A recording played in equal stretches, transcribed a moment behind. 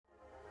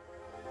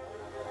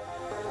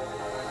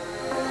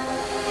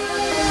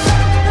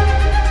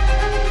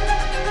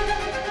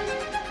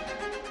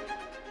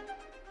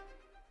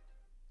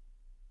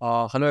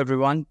Hello,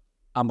 everyone.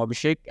 I'm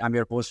Abhishek. I'm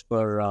your host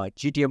for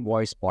GTM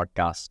Voice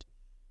podcast.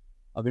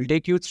 I will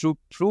take you through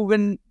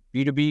proven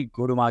B2B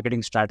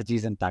go-to-marketing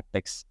strategies and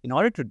tactics. In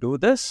order to do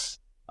this,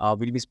 we'll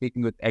be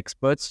speaking with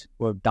experts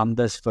who have done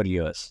this for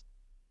years.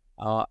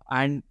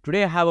 And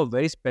today I have a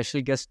very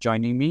special guest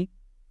joining me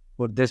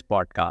for this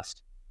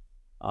podcast.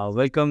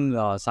 Welcome,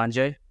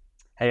 Sanjay.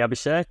 Hey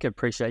Abhishek,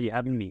 appreciate you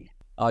having me.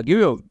 I'll give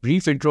you a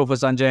brief intro for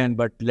Sanjay,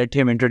 but let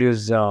him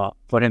introduce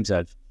for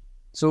himself.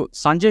 So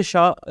Sanjay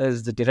Shah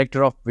is the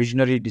director of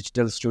Visionary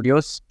Digital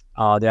Studios.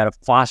 They are a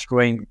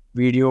fast-growing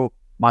video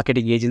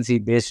marketing agency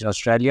based in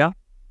Australia.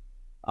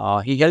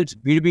 He helps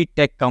B2B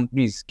tech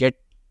companies get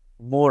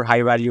more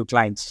high-value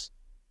clients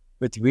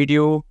with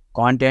video,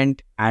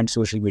 content, and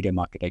social media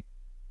marketing.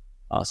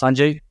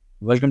 Sanjay,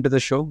 welcome to the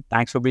show.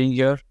 Thanks for being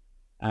here.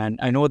 And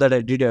I know that I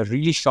did a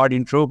really short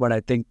intro, but I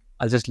think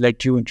I'll just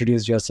let you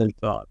introduce yourself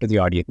to the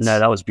audience. No,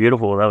 that was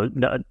beautiful.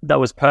 That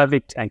was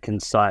perfect and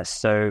concise.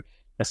 So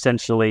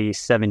essentially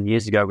 7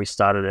 years ago, we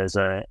started as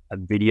a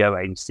video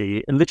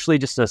agency and literally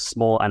just a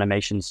small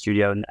animation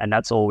studio. And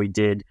that's all we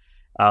did.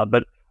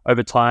 But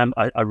over time,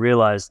 I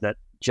realized that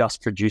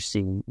just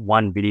producing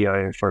one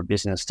video for a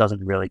business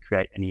doesn't really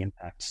create any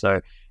impact.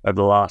 So over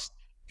the last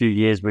few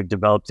years, we've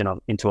developed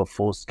into a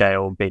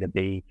full-scale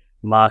B2B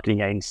marketing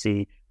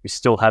agency. We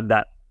still have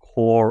that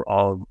core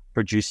of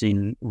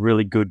producing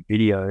really good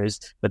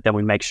videos, but then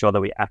we make sure that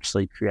we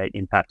actually create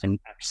impact and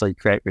actually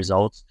create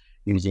results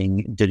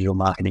using digital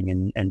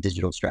marketing and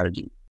digital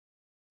strategy.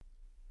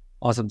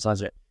 Awesome,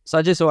 Sanjay.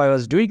 Sanjay, so I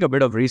was doing a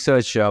bit of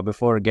research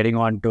before getting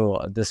on to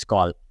this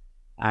call,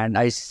 and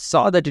I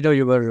saw that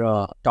you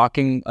were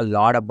talking a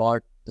lot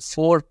about the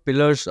 4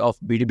 pillars of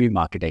B2B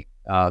marketing.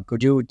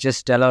 Could you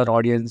just tell our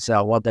audience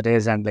what that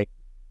is and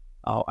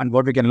and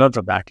what we can learn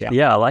from that?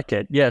 Yeah, I like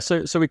it. Yeah,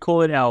 so we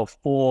call it our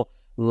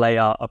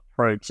 4-layer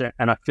approach,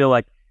 and I feel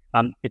like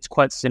it's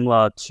quite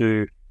similar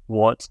to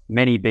what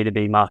many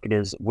B2B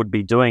marketers would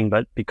be doing,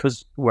 but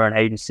because we're an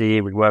agency,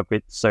 we work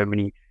with so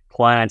many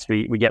clients,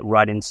 we get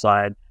right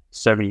inside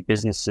so many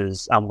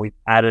businesses. We've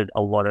added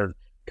a lot of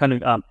kind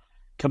of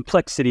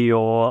complexity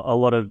or a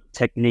lot of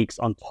techniques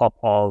on top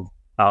of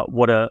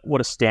what a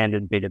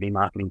standard B2B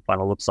marketing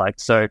funnel looks like.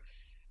 So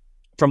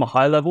from a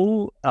high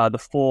level, the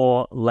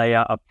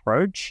 4-layer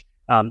approach,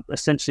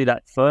 essentially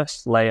that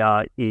first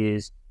layer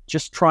is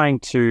just trying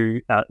to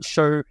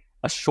show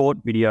a short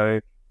video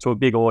to a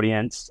big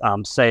audience,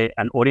 say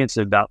an audience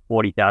of about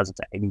 40,000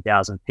 to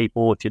 80,000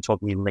 people, if you're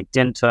talking in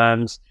LinkedIn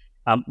terms.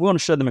 We want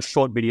to show them a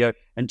short video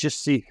and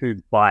just see who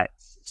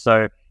bites.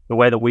 So the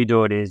way that we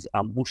do it is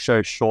we'll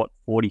show short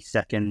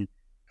 40-second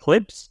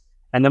clips,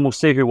 and then we'll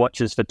see who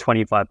watches for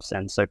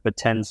 25%, so for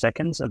 10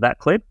 seconds of that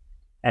clip.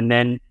 And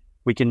then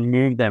we can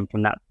move them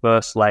from that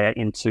first layer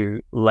into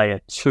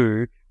layer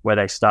 2, where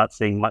they start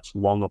seeing much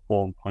longer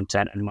form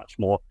content and much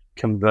more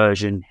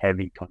conversion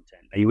heavy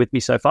content. Are you with me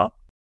so far?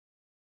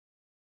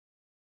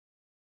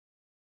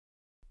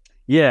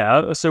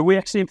 Yeah, so we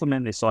actually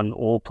implement this on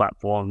all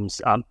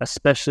platforms,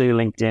 especially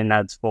LinkedIn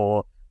ads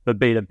for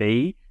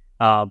B2B.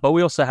 But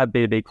we also have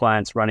B2B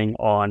clients running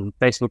on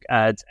Facebook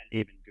ads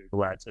and even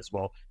Google ads as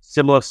well.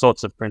 Similar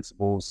sorts of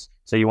principles.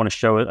 So you want to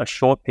show a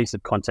short piece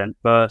of content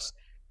first,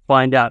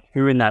 find out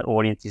who in that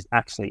audience is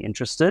actually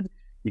interested.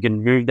 You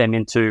can move them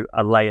into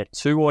a layer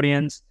 2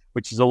 audience,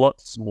 which is a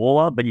lot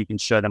smaller, but you can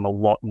show them a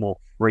lot more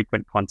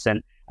frequent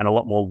content and a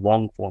lot more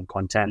long form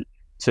content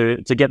to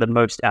get the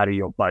most out of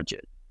your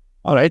budget.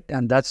 All right.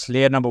 And that's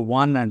layer number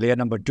 1 and layer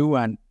number 2.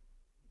 And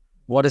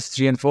what is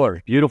 3 and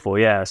 4? Beautiful.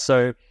 Yeah.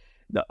 So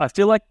I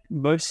feel like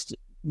most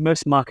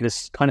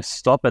marketers kind of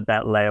stop at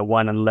that layer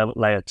 1 and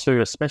layer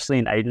 2, especially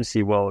in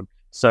agency world.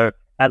 So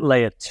at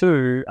layer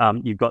 2,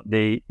 you've got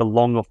the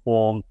longer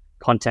form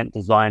content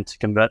designed to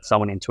convert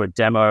someone into a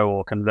demo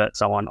or convert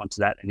someone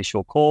onto that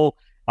initial call.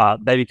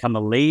 They become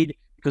a lead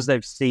because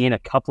they've seen a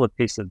couple of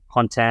pieces of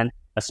content,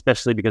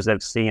 especially because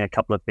they've seen a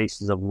couple of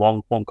pieces of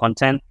long form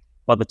content.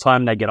 By the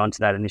time they get onto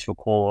that initial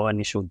call or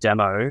initial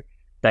demo,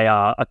 they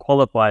are a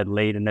qualified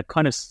lead and they've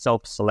kind of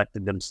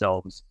self-selected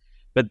themselves.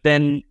 But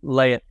then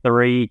layer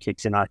 3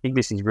 kicks in. I think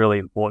this is really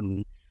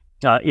important.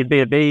 In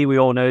B2B, we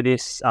all know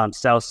this,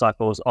 sales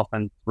cycles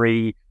often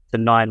 3 to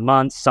 9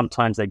 months.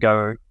 Sometimes they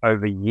go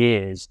over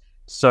years.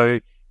 So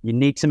you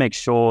need to make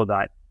sure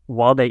that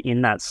while they're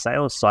in that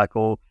sales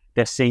cycle,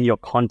 they're seeing your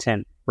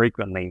content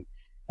frequently.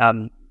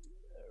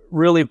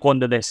 Really important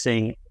that they're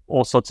seeing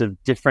all sorts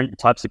of different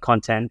types of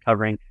content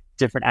covering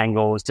different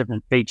angles,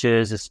 different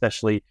features,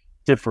 especially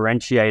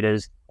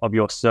differentiators of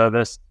your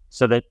service,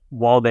 so that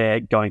while they're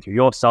going through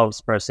your sales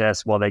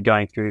process, while they're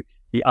going through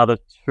the other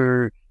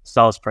 2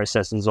 sales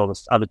processes or the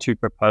other 2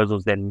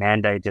 proposals they're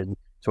mandated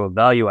to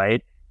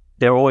evaluate,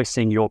 they're always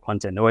seeing your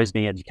content, they're always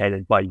being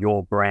educated by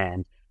your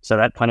brand. So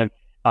that kind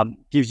of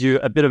gives you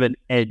a bit of an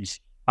edge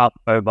up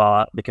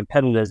over the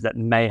competitors that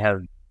may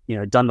have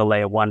done the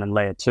layer 1 and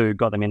layer 2,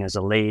 got them in as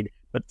a lead,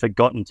 but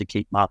forgotten to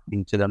keep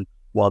marketing to them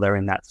while they're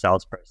in that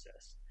sales process.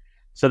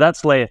 So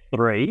that's layer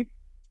 3.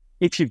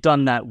 If you've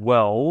done that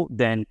well,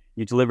 then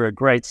you deliver a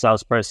great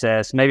sales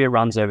process. Maybe it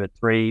runs over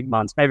 3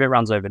 months, maybe it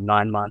runs over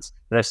 9 months.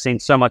 They've seen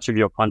so much of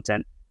your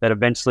content that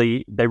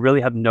eventually they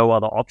really have no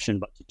other option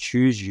but to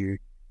choose you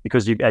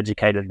because you've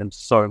educated them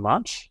so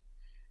much.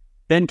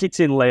 Then kicks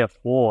in layer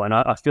 4, and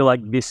I feel like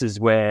this is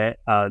where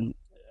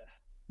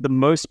the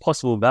most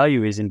possible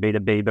value is in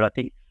B2B, but I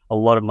think a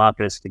lot of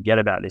marketers forget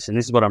about this, and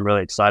this is what I'm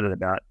really excited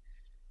about.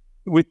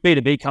 With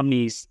B2B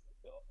companies,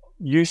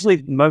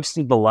 usually most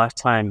of the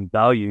lifetime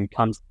value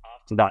comes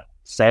after that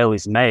sale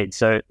is made.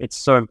 So it's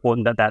so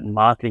important that that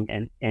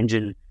marketing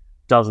engine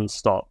doesn't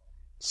stop.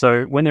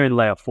 So when they're in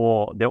layer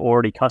 4, they're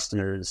already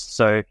customers.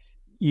 So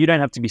you don't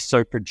have to be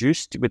so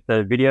produced with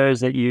the videos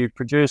that you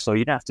produce, or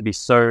you don't have to be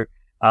so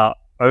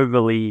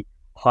overly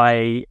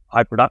high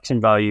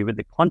production value with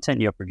the content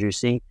you're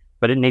producing,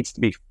 but it needs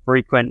to be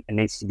frequent, it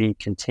needs to be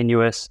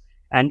continuous,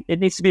 and it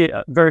needs to be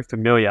very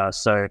familiar.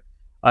 So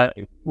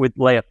with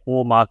layer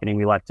 4 marketing,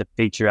 we like to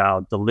feature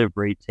our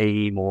delivery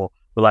team, or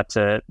we like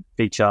to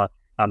feature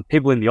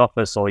people in the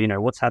office, or,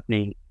 what's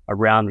happening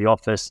around the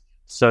office,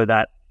 so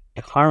that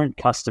current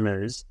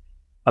customers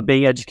are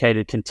being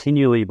educated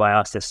continually by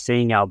us. They're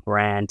seeing our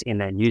brand in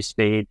their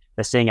newsfeed,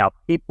 they're seeing our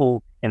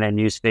people in their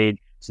newsfeed,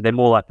 so they're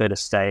more likely to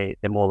stay,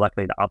 they're more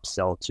likely to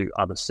upsell to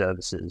other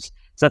services.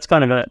 So that's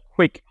kind of a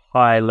quick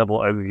high-level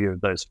overview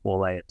of those 4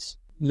 layers.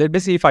 Let me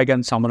see if I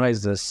can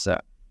summarize this.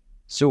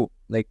 So,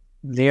 like,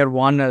 layer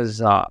 1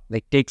 is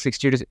take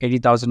 60 to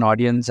 80,000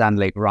 audience and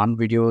run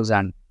videos,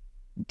 and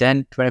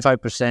then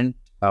 25%,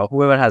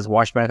 whoever has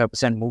watched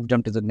 25%, move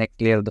them to the next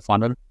layer of the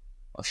funnel,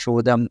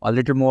 show them a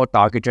little more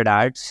targeted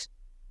ads.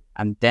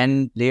 And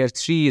then layer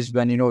 3 is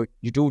when, you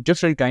do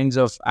different kinds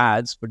of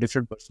ads for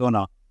different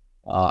persona.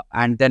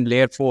 And then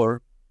layer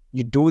 4,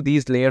 you do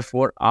these layer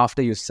 4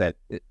 after you sell.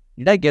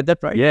 Did I get that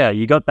right? Yeah,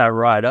 you got that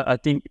right. I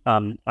think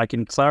I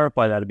can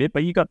clarify that a bit,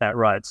 but you got that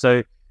right.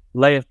 So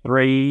layer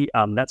 3,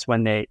 that's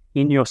when they're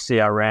in your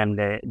CRM,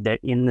 they're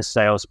in the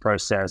sales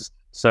process.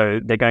 So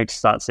they're going to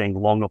start seeing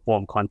longer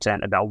form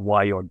content about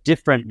why you're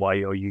different, why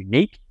you're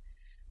unique.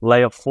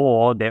 Layer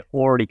 4, they're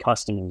already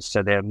customers.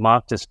 So they're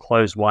marked as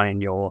closed won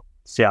in your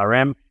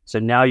CRM. So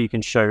now you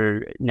can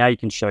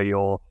show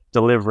your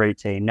delivery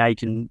team. Now you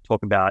can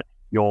talk about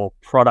your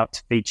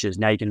product features.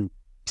 Now you can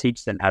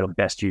teach them how to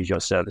best use your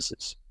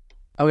services.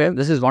 Okay,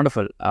 this is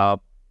wonderful.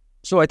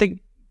 So I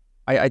think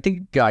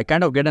I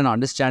kind of get an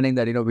understanding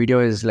that video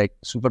is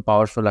super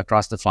powerful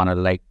across the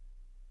funnel.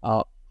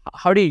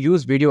 How do you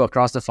use video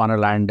across the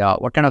funnel, and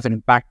what kind of an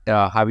impact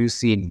have you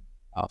seen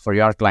for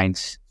your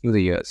clients through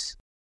the years?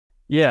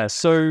 Yeah,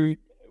 so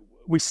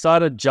we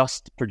started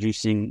just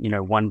producing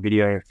one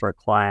video for a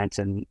client,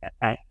 and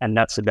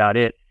that's about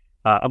it.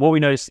 And what we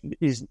noticed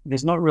is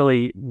there's not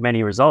really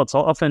many results.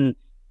 Often,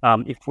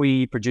 if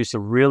we produce a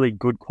really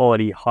good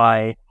quality,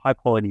 high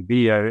quality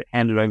video,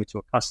 hand it over to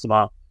a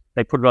customer,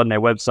 they put it on their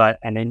website,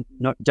 and then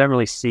don't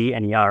really see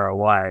any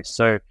ROI.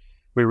 So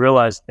we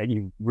realized that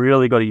you've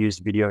really got to use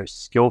video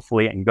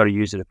skillfully, and you've got to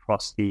use it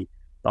across the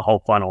whole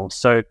funnel.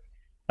 So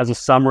as a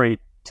summary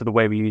to the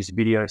way we use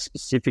video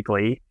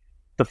specifically,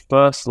 the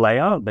first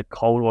layer, the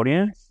cold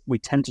audience, we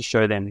tend to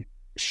show them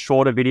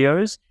shorter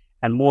videos,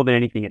 and more than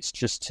anything, it's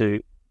just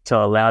to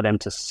allow them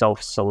to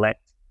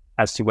self-select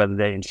as to whether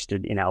they're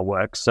interested in our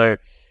work. So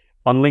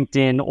on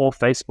LinkedIn or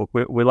Facebook,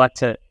 we like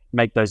to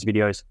make those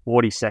videos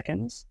 40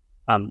 seconds.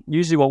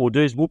 Usually what we'll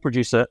do is we'll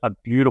produce a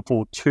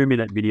beautiful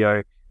 2-minute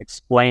video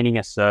explaining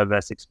a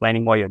service,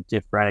 explaining why you're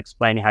different,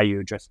 explaining how you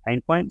address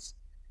pain points.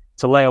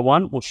 To layer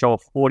 1, we'll show a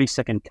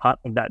 40-second cut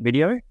of that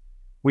video.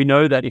 We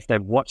know that if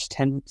they've watched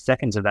 10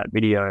 seconds of that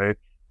video,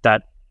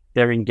 that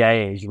they're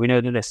engaged. We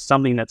know that there's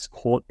something that's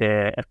caught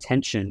their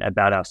attention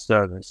about our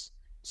service.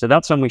 So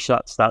that's when we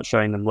start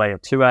showing them layer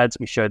 2 ads.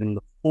 We show them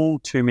the full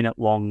 2-minute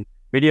long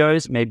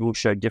videos. Maybe we'll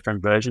show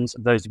different versions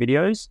of those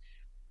videos.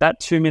 That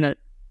 2-minute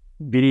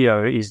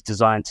video is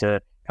designed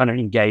to kind of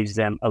engage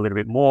them a little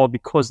bit more,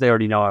 because they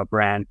already know our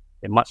brand.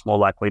 They're much more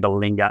likely to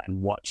linger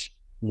and watch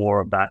more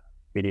of that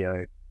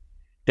video.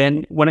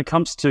 Then when it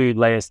comes to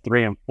layers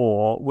 3 and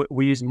 4,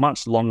 we use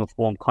much longer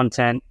form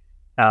content,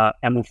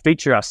 and we'll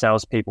feature our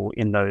salespeople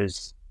in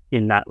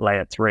that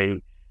layer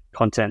 3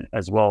 content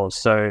as well.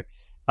 So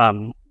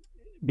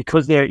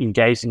because they're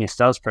engaged in your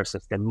sales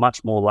process, they're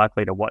much more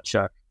likely to watch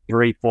a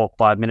 3, 4,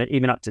 5 minute,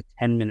 even up to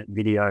 10-minute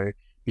video,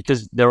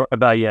 because they're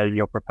evaluating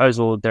your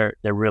proposal. They're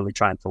really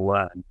trying to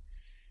learn.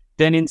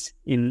 Then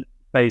in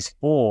phase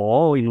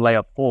 4, in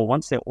layer 4,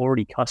 once they're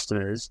already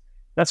customers,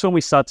 that's when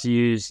we start to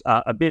use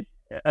a bit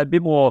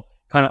more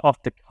kind of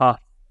off the cuff,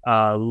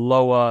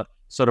 lower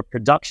sort of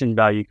production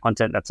value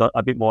content that's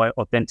a bit more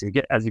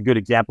authentic. As a good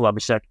example,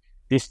 Abhishek,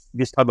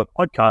 this type of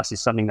podcast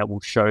is something that we'll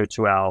show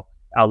to our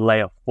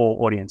layer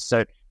 4 audience.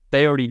 So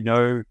they already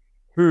know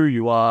who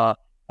you are.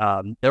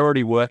 They're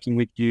already working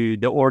with you.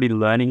 They're already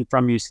learning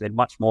from you. So they're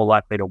much more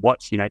likely to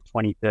watch,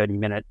 20, 30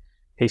 minute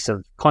piece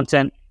of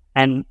content,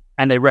 and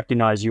they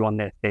recognize you on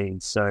their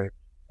feeds. So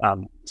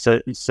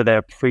they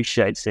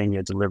appreciate seeing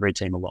your delivery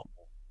team a lot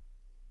more.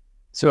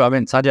 So,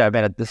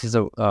 Sanjay, this is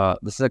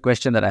a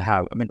question that I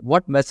have.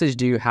 What message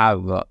do you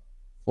have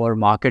for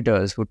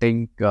marketers who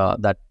think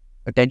that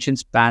attention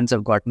spans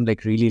have gotten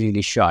like really,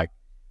 really short.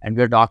 And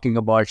we're talking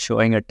about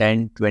showing a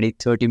 10, 20,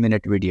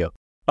 30-minute video.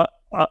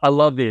 I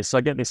love this.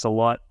 I get this a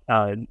lot.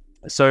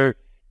 So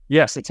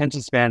yes,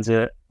 attention spans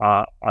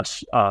are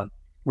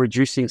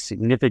reducing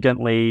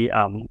significantly.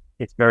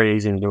 It's very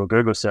easy to do a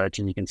Google search,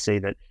 and you can see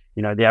that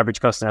the average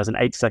customer has an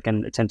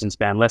 8-second attention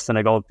span, less than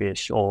a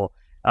goldfish. Or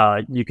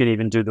you can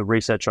even do the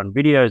research on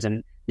videos,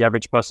 and the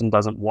average person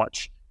doesn't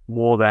watch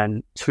more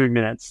than 2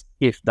 minutes,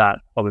 if that,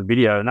 of a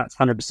video, and that's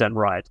 100%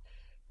 right.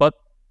 But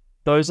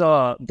those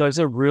are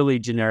really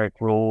generic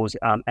rules,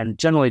 and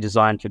generally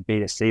designed for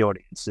B2C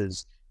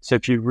audiences. So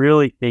if you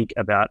really think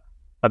about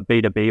a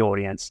B2B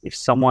audience, if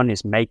someone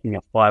is making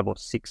a 5 or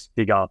 6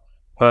 figure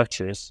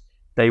purchase,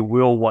 they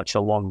will watch a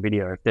long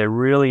video. If they're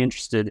really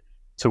interested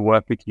to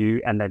work with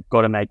you and they've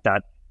got to make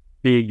that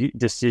big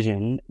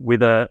decision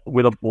with a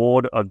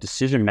board of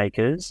decision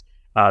makers,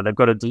 they've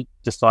got to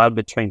decide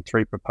between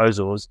 3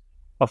 proposals.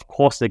 Of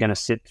course, they're going to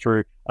sit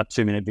through a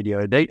 2-minute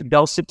video.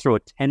 They'll sit through a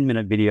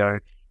 10-minute video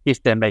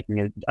if they're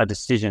making a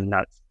decision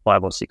that's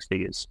 5 or 6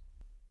 figures.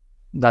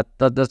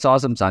 That's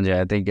awesome, Sanjay.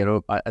 I think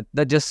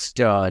that just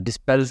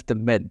dispels the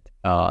myth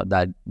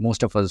that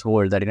most of us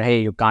hold, that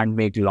hey, you can't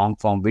make long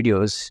form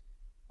videos.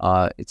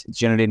 It's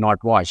generally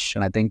not watched,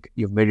 and I think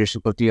you've made it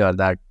super clear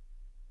that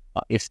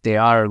if they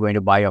are going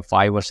to buy a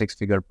 5 or 6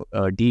 figure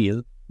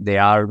deal, they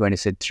are going to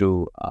sit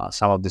through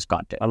some of this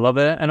content. I love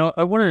it, and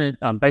I want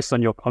to, based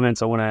on your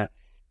comments, I want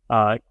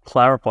to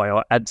clarify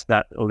or add to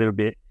that a little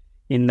bit.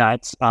 In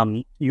that,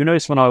 you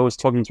notice when I was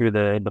talking through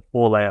the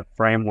 4-layer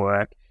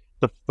framework,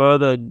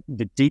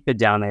 the deeper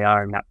down they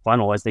are in that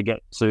funnel, as they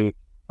get to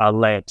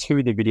layer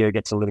 2, the video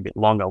gets a little bit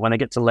longer. When they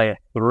get to layer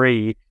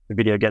 3, the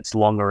video gets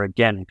longer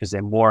again because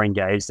they're more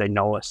engaged, they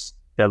know us,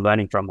 they're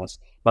learning from us.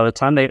 By the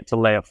time they get to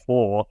layer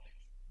 4,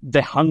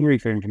 they're hungry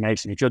for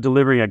information. If you're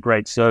delivering a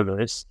great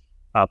service,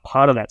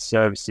 part of that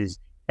service is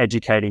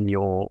educating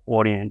your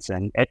audience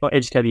and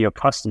educating your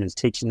customers,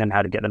 teaching them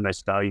how to get the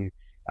most value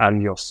out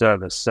of your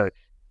service. So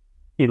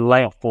in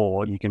layer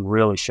 4, you can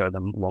really show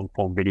them long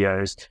form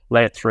videos.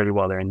 Layer 3,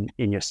 while they're in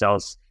your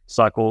sales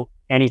cycle,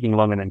 anything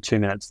longer than 2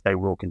 minutes, they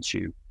will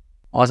consume.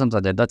 Awesome,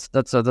 Sanjay.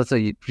 That's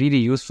a really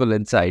useful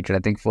insight. And I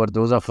think for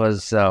those of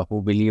us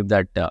who believe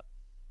that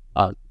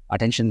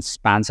attention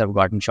spans have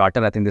gotten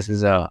shorter, I think this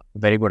is a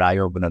very good eye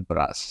opener for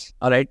us.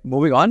 All right,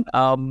 moving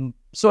on.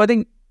 So I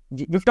think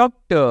we've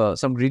talked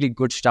some really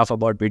good stuff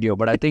about video,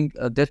 but I think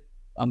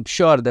I'm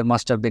sure there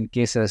must have been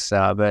cases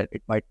where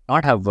it might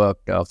not have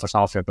worked for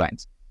some of your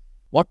clients.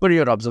 What were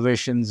your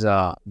observations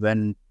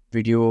when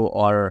video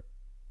or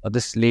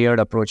this layered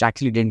approach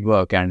actually didn't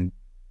work, and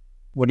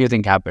what do you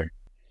think happened?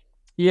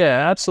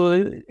 Yeah,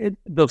 absolutely.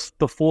 The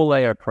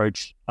 4-layer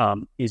approach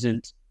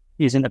isn't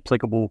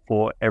applicable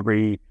for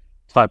every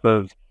type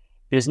of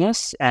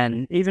business,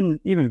 and even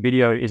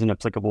video isn't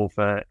applicable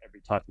for every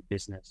type of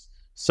business.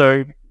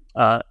 So,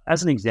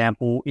 as an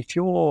example, if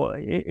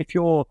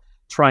you're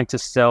trying to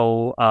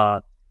sell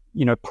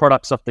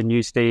products off the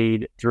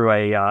newsfeed through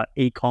a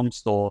e-com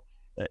store,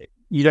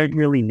 you don't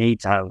really need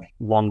to have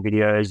long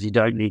videos. You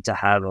don't need to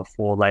have a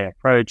 4-layer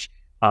approach.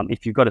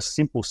 If you've got a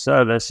simple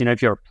service,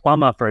 if you're a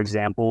plumber, for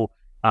example,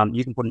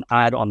 you can put an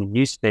ad on the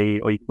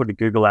newsfeed, or you can put a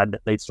Google ad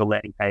that leads to a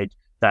landing page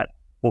that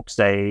books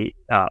a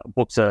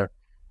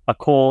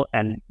call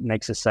and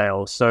makes a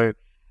sale. So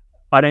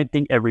I don't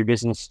think every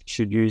business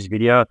should use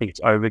video. I think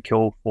it's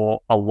overkill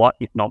for a lot,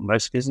 if not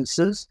most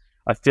businesses.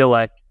 I feel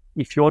like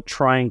if you're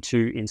trying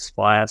to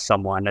inspire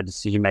someone, a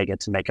decision maker,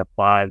 to make a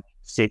 5,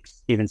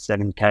 6, even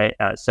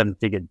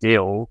 7-figure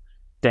deal,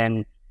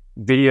 then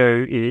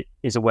video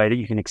is a way that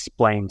you can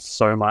explain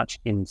so much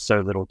in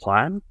so little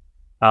time.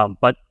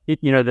 But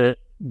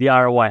the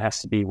ROI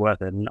has to be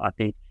worth it. And I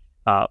think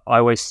I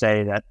always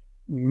say that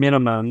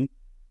minimum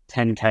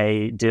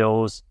 10K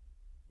deals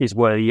is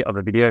worthy of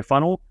a video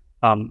funnel.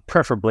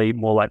 Preferably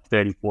more like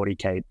 30,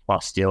 40K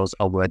plus deals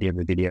are worthy of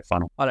a video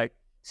funnel. All right.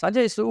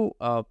 Sanjay,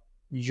 so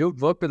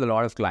you've worked with a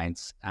lot of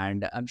clients,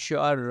 and I'm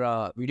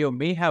sure video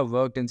may have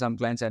worked in some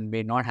clients and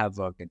may not have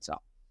worked in some.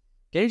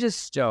 Can you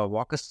just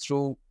walk us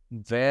through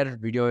where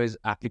video is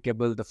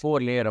applicable, the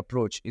 4-layer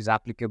approach is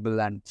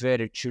applicable, and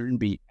where it shouldn't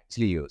be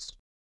actually used?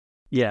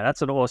 Yeah,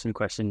 that's an awesome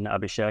question,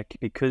 Abhishek,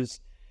 because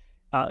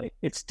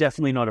it's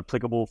definitely not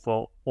applicable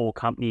for all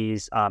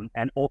companies,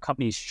 and all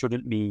companies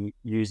shouldn't be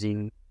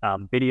using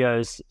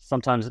videos.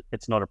 Sometimes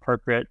it's not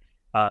appropriate.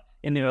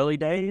 In the early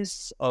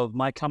days of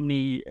my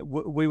company,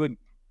 we were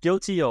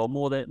guilty or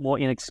more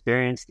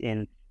inexperienced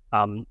in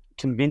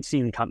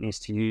convincing companies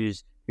to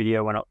use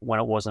video when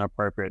it wasn't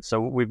appropriate.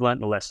 So we've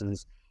learned the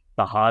lessons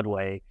the hard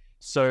way.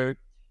 So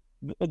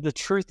the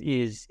truth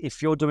is,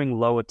 if you're doing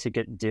lower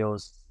ticket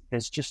deals,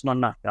 there's just not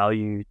enough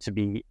value to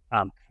be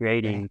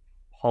creating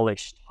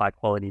polished, high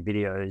quality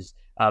videos.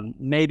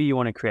 Maybe you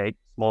want to create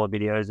smaller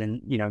videos,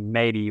 and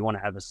maybe you want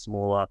to have a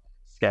smaller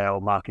scale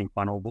marketing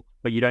funnel,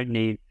 but you don't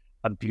need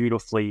a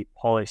beautifully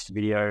polished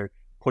video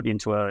put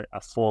into a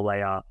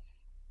 4-layer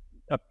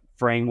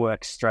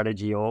framework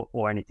strategy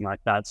or anything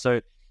like that.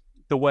 So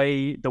the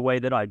way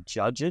that I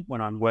judge it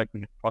when I'm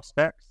working with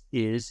prospects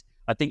is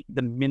I think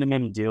the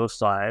minimum deal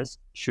size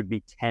should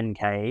be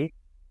 10K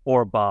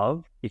or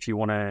above if you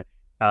want to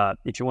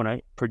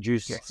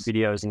produce Yes.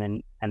 videos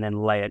and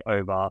then lay it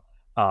over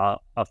a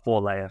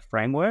 4-layer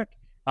framework,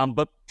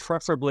 but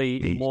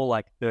preferably more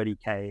like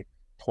 30K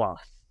plus.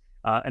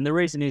 And the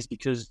reason is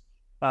because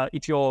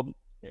if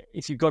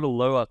you've got a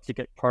lower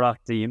ticket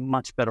product, you're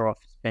much better off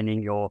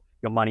spending your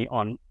money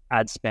on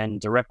ad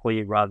spend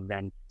directly rather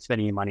than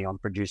spending your money on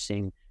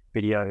producing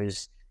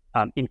videos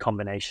in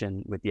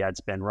combination with the ad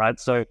spend, right?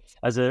 So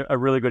as a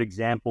really good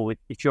example,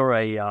 if you're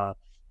a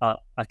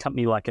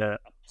company like a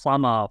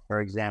plumber,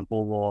 for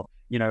example, or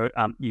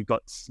you've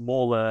got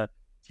smaller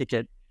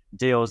ticket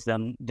deals,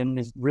 then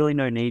there's really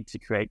no need to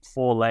create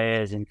 4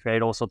 layers and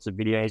create all sorts of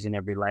videos in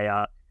every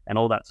layer and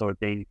all that sort of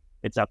thing.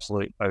 It's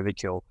absolute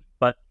overkill.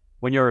 But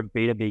when you're a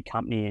B2B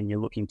company and you're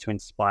looking to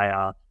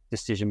inspire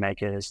decision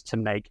makers to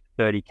make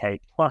 30K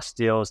plus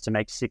deals, to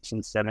make 6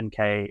 and 7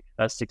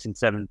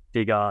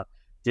 figure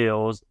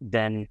deals,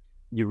 then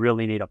you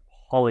really need a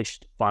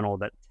polished funnel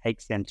that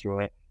takes them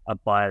through a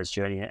buyer's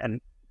journey and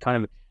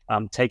kind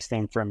of takes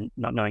them from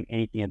not knowing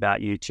anything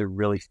about you to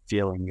really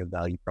feeling your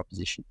value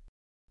proposition.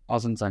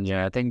 Awesome,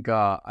 Sanjay. I think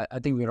I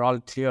think we're all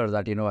clear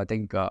that I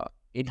think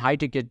in high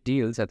ticket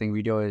deals, I think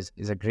video is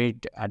a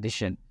great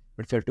addition.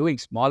 But if you're doing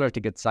smaller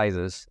ticket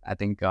sizes, I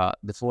think the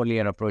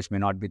 4-layer approach may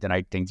not be the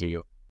right thing for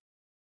you.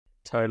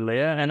 Totally,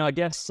 yeah. And I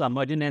guess I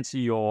didn't answer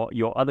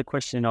your other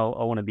question. I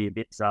want to be a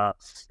bit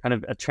kind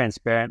of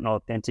transparent and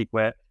authentic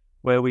where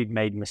we've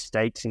made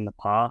mistakes in the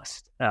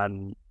past.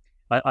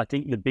 I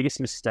think the biggest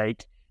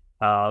mistake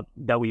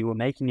that we were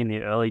making in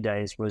the early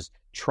days was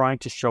trying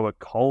to show a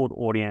cold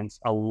audience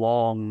a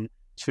long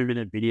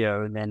 2-minute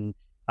video and then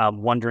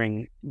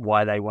wondering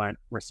why they weren't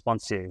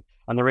responsive.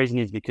 And the reason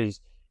is because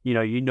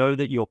you know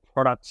that your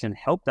products can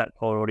help that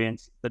cold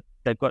audience, but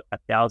they've got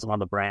 1,000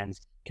 other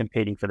brands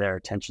competing for their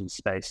attention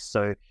space.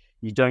 So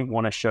you don't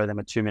want to show them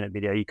a 2-minute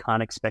video. You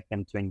can't expect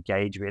them to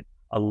engage with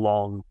a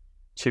long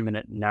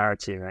 2-minute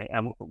narrative, right?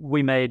 And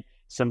we made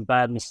some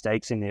bad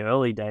mistakes in the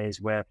early days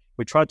where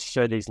we tried to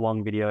show these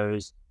long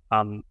videos,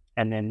 and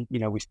then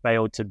we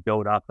failed to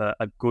build up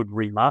a good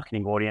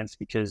remarketing audience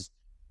because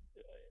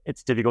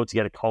it's difficult to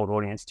get a cold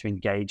audience to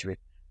engage with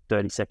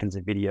 30 seconds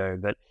of video.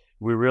 But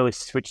we really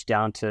switched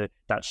down to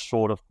that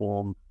shorter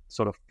form,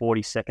 sort of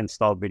 40-second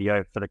style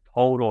video for the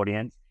cold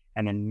audience,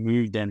 and then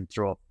moved them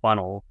through a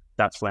funnel.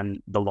 That's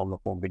when the longer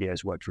form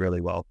videos worked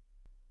really well.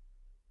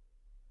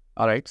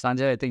 All right,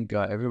 Sanjay, I think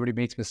everybody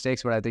makes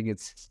mistakes, but I think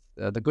it's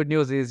the good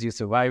news is you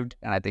survived,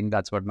 and I think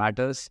that's what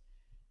matters.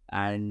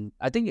 And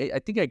I think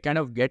I kind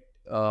of get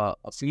a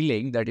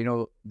feeling that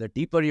the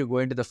deeper you go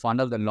into the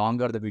funnel, the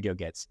longer the video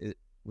gets.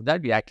 Would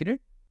that be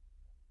accurate?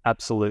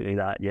 Absolutely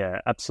that. Yeah,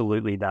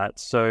 absolutely that.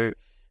 So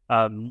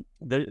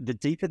the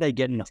deeper they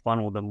get in the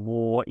funnel, the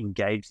more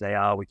engaged they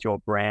are with your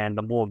brand,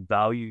 the more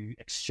value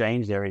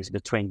exchange there is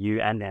between you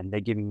and them.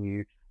 They're giving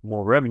you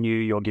more revenue,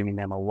 you're giving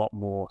them a lot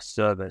more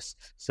service.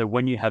 So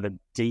when you have a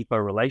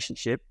deeper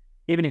relationship,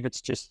 even if it's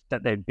just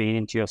that they've been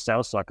into your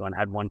sales cycle and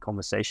had one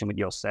conversation with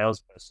your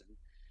salesperson,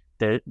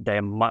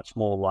 they're much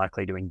more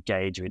likely to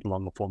engage with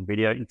longer form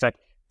video. In fact,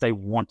 they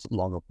want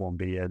longer form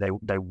video.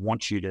 They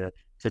want you to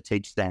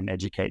teach them,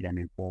 educate them,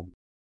 inform.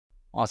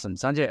 Awesome,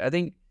 Sanjay. I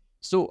think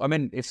so. I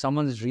mean, if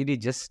someone's really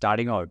just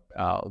starting out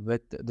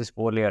with this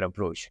 4-layer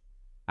approach,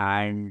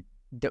 and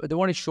they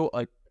want to show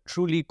a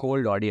truly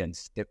cold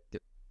audience,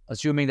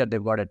 assuming that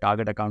they've got a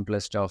target account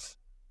list of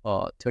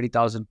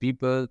 30,000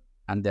 people,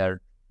 and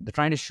they're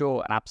trying to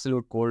show an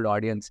absolute cold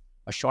audience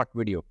a short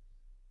video,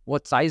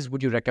 what size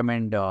would you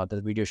recommend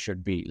the video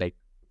should be? Like,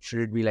 should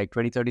it be like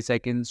 20, 30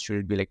 seconds? Should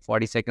it be like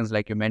 40 seconds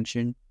like you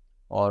mentioned?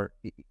 Or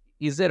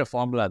is there a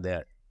formula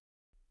there?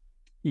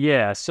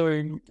 Yeah,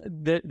 so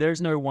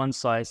there's no one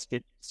size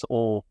fits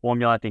all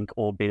formula. I think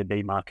all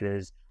B2B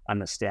marketers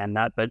understand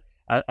that. But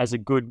as a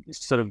good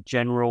sort of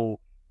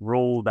general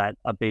rule that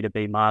a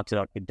B2B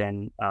marketer could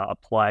then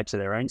apply to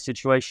their own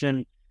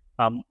situation,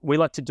 we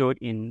like to do it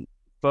in,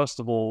 first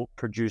of all,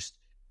 produce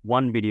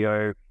one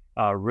video,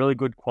 really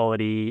good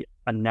quality,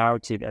 a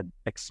narrative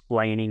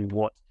explaining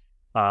what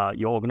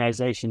your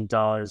organization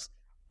does,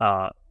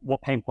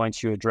 what pain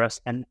points you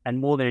address, and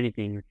more than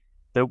anything,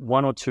 the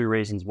 1 or 2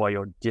 reasons why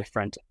you're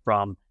different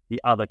from the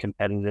other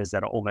competitors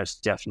that are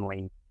almost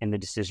definitely in the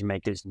decision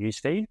makers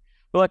newsfeed.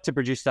 We like to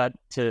produce that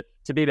to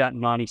be about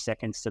 90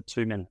 seconds to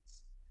 2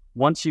 minutes.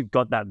 Once you've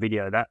got that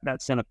video,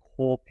 that's then a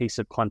core piece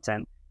of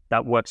content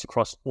that works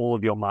across all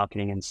of your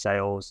marketing and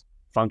sales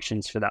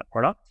functions for that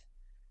product.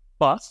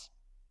 But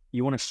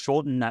you want to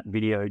shorten that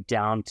video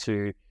down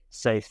to,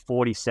 say,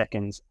 40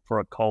 seconds for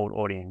a cold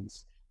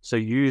audience. So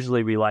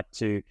usually we like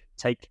to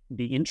take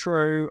the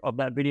intro of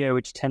that video,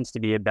 which tends to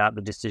be about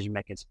the decision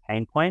maker's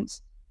pain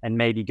points, and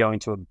maybe go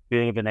into a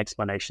bit of an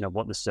explanation of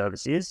what the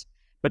service is,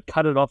 but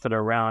cut it off at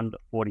around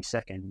 40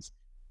 seconds.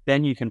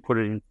 Then you can put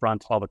it in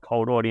front of a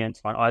cold audience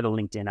on either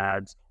LinkedIn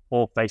ads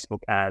or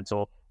Facebook ads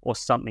or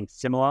something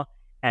similar.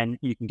 And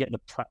you can get the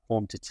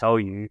platform to tell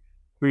you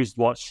who's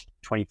watched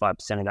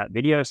 25% of that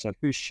video. So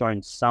who's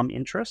shown some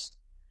interest.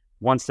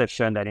 once they've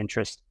shown that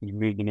interest, you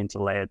move them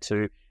into layer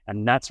 2,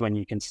 and that's when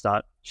you can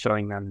start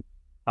showing them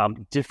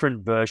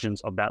different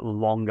versions of that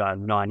longer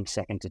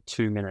 90-second to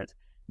 2-minute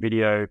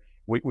video,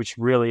 which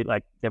really,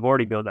 like, they've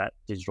already built that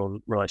digital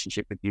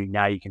relationship with you.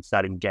 Now you can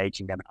start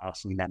engaging them and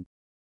asking them.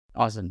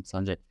 Awesome,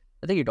 Sanjay.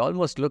 I think it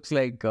almost looks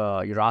like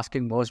you're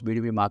asking most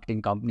B2B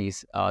marketing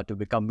companies to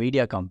become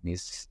media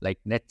companies, like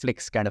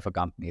Netflix kind of a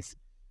companies.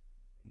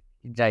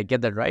 Did I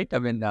get that right? I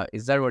mean,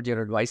 is that what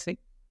you're advising?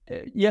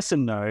 Yes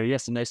and no.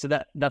 Yes and no. So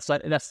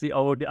that's the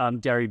old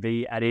Gary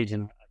Vee adage,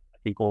 and I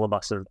think all of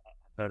us have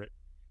heard it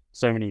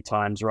so many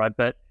times, right?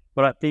 But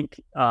I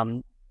think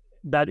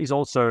that is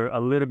also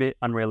a little bit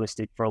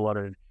unrealistic for a lot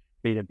of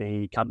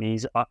B2B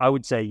companies. I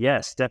would say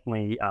yes,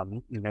 definitely,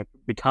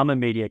 become a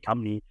media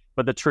company.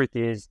 But the truth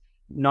is,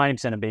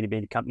 90% of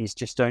B2B companies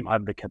just don't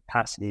have the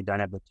capacity, don't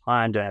have the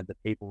time, don't have the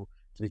people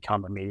to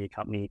become a media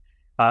company,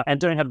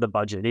 and don't have the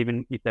budget.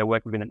 Even if they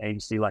work within an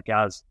agency like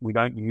ours, we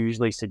don't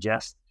usually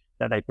suggest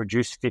that they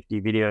produce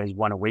 50 videos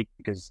one a week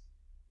because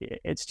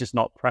it's just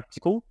not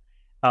practical.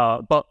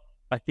 But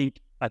I think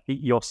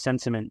your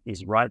sentiment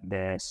is right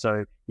there.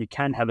 So you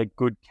can have a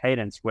good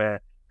cadence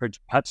where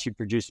perhaps you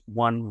produce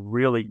one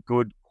really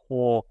good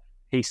core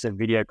piece of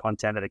video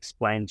content that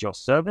explains your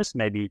service,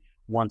 maybe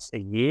once a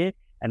year.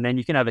 And then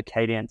you can have a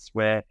cadence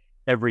where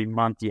every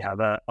month you have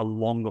a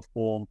longer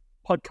form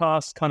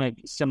podcast, kind of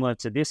similar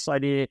to this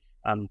idea.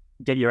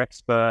 Get your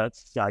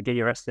experts, get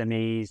your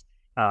SMEs,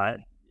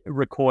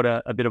 record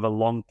a bit of a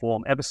long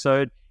form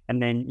episode,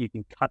 and then you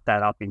can cut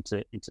that up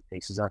into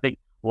pieces. I think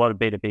a lot of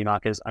B2B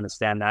marketers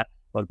understand that.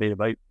 A lot of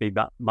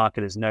B2B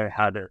marketers know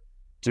how to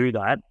do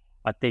that.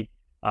 I think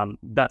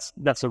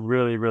that's a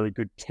really, really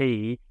good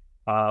key.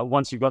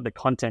 Once you've got the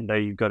content, though,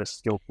 you've got to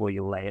skillfully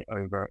layer it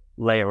over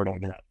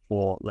that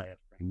 4-layer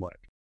framework.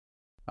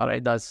 All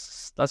right,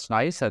 that's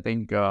nice. I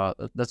think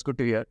that's good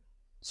to hear.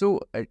 So,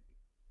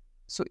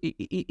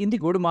 in the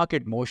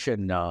go-to-market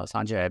motion,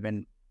 Sanjay, I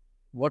mean,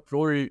 what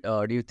role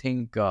do you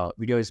think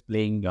video is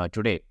playing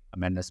today? I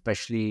mean,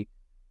 especially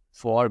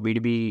for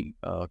B2B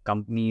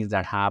companies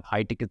that have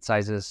high ticket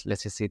sizes,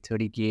 let's just say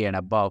 30K and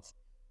above.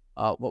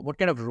 What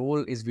kind of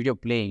role is video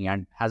playing?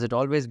 And has it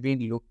always been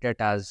looked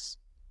at as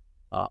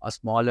a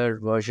smaller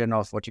version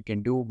of what you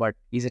can do, but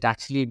is it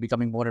actually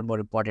becoming more and more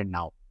important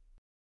now?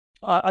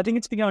 I think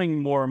it's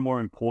becoming more and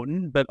more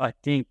important, but I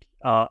think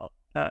a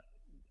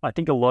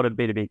lot of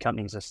B2B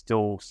companies are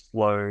still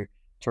slow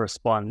to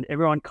respond.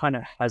 Everyone kind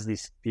of has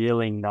this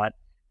feeling that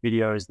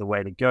video is the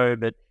way to go,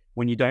 but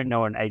when you don't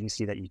know an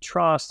agency that you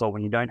trust, or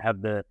when you don't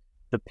have the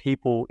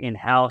people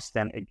in-house,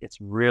 then it's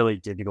really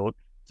difficult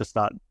to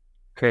start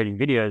creating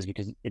videos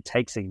because it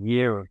takes a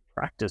year of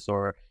practice,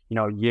 or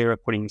a year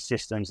of putting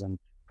systems and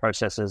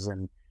processes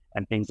and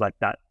things like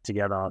that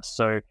together.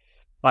 So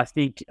I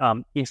think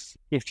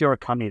if you're a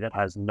company that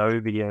has no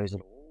videos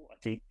at all, I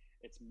think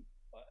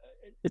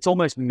it's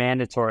almost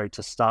mandatory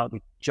to start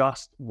with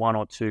just 1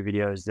 or 2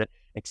 videos that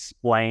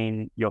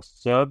explain your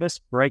service,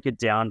 break it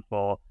down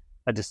for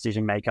a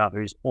decision maker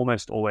who's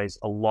almost always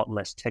a lot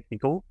less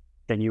technical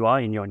than you are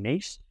in your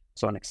niche.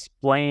 So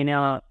explain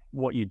out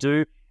what you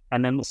do.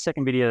 And then the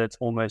second video that's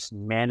almost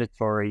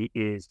mandatory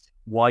is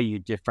why you're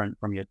different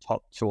from your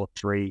top 2 or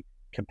 3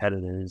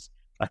 competitors.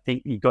 I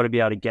think you've got to be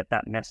able to get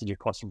that message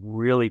across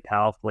really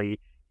powerfully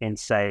in,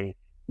 say,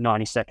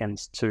 90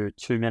 seconds to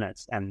 2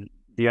 minutes. And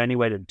the only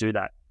way to do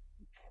that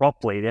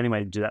properly, the only way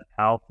to do that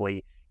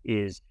powerfully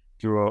is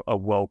through a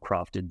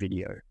well-crafted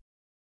video.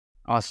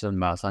 Awesome,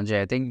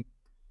 Sanjay.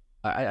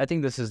 I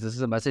think this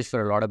is a message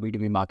for a lot of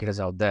B2B marketers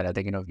out there. I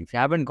think, if you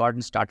haven't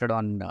gotten started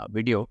on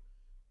video,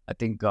 I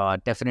think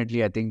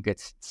definitely, I think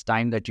it's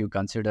time that you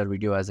consider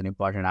video as an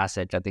important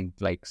asset. I think,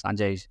 like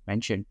Sanjay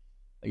mentioned,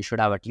 you should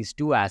have at least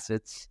 2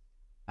 assets.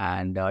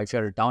 And if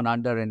you're down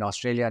under in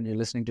Australia and you're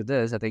listening to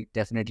this, I think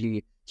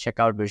definitely check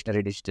out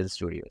Visionary Digital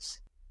Studios.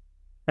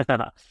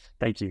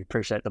 Thank you.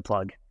 Appreciate the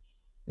plug.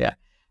 Yeah.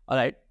 All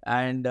right.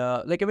 And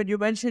you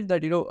mentioned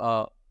that,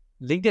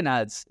 LinkedIn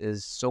ads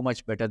is so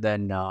much better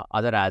than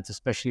other ads,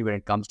 especially when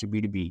it comes to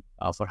B2B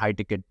for high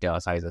ticket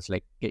sizes.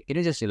 Like, can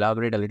you just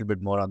elaborate a little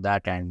bit more on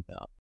that? And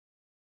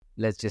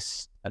let's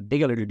just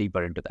dig a little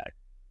deeper into that.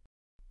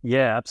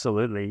 Yeah,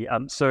 absolutely.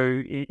 So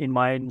in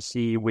my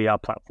agency, we are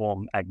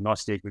platform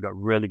agnostic. We've got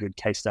really good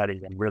case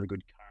studies and really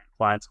good current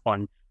clients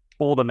on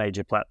all the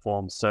major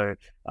platforms. So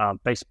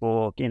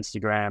Facebook,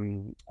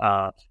 Instagram,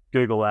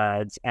 Google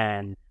Ads,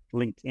 and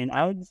LinkedIn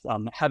ads.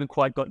 Haven't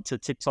quite got to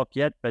TikTok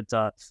yet, but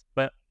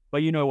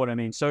you know what I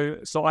mean. So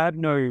I have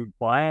no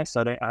bias.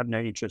 I have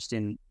no interest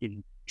in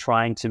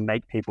trying to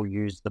make people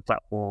use the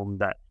platform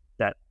that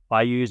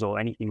I use or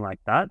anything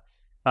like that.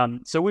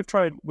 So we've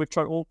tried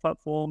all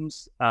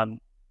platforms.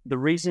 The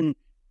reason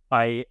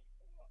I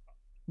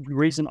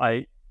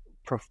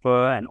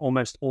prefer and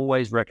almost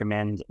always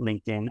recommend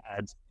LinkedIn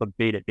ads for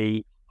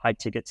B2B high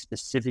ticket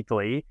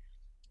specifically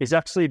is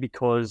actually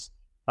because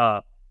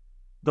the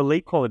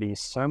lead quality is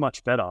so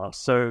much better.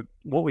 So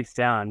what we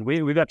found,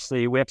 we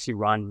actually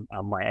run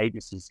my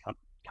agency's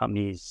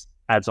company's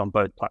ads on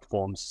both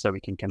platforms so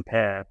we can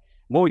compare.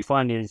 What we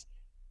find is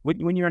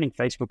when you're running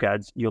Facebook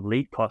ads, your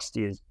lead cost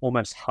is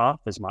almost half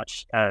as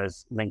much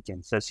as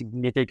LinkedIn, so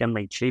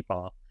significantly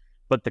cheaper.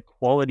 But the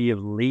quality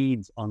of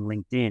leads on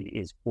LinkedIn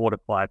is 4 to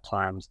 5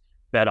 times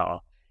better.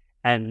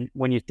 And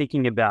when you're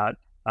thinking about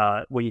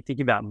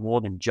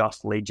more than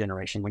just lead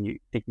generation, when you're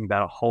thinking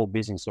about a whole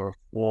business or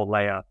a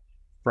 4-layer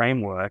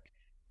framework,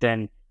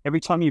 then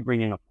every time you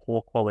bring in a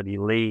poor quality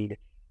lead,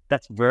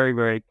 that's very,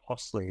 very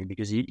costly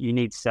because you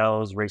need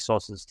sales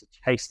resources to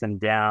chase them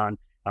down.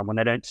 When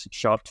they don't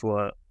show up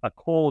to a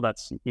call,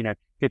 that's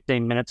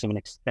 15 minutes of an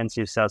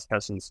expensive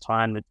salesperson's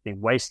time that's been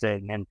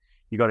wasted, and then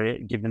you got to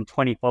give them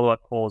 20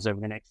 follow-up calls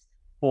over the next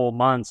 4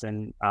 months,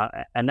 and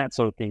that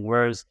sort of thing.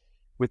 Whereas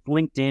with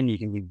LinkedIn, you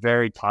can be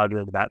very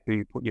targeted about who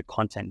you put your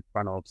content in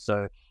front of.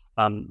 So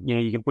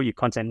you can put your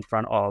content in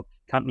front of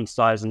company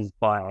sizes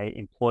by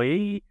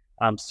employee.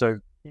 So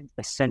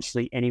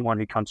essentially anyone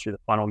who comes through the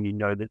funnel,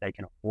 that they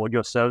can afford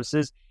your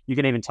services. You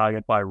can even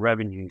target by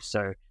revenue.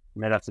 So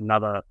that's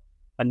another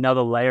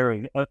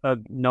layer of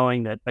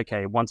knowing that,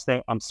 okay, once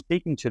I'm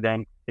speaking to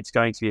them, it's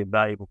going to be a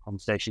valuable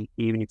conversation.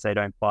 Even if they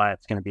don't buy,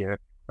 it's going to be a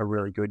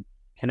really good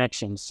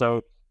connection.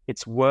 So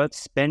it's worth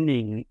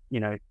spending,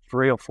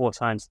 3 or 4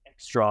 times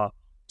extra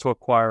to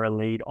acquire a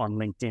lead on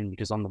LinkedIn,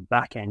 because on the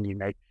back end, you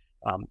make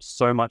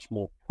so much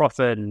more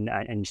profit and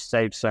you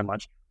save so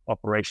much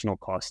operational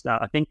cost.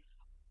 I think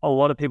a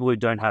lot of people who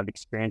don't have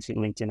experience in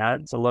LinkedIn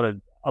ads, a lot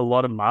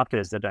of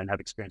marketers that don't have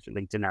experience with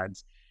LinkedIn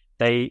ads,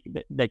 they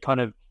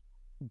kind of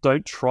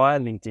don't try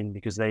LinkedIn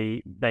because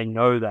they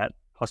know that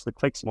cost of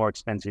clicks more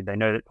expensive. They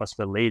know that cost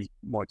of leads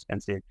more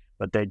expensive,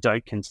 but they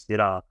don't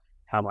consider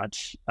how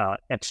much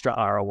extra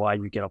ROI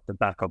you get off the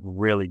back of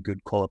really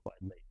good qualified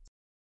leads.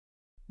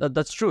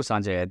 That's true,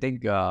 Sanjay. I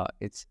think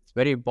it's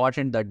very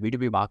important that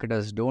B2B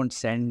marketers don't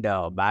send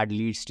bad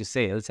leads to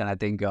sales, and I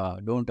think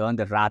don't earn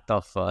the wrath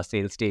of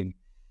sales team.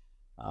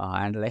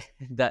 And like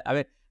that, I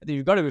think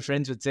you've got to be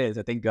friends with sales.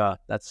 I think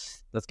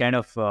that's kind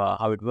of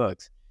how it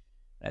works.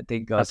 I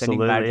think sending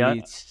bad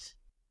leads.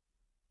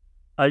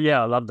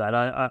 Yeah, I love that.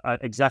 I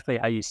exactly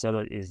how you said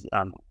it is.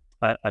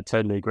 I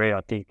totally agree.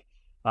 I think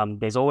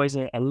there's always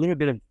a little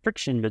bit of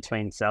friction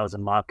between sales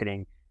and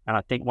marketing, and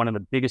I think one of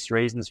the biggest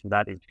reasons for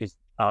that is because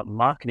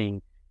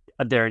marketing,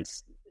 they're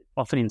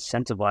often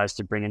incentivized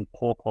to bring in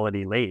poor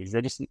quality leads.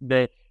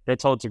 They're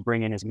told to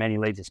bring in as many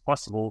leads as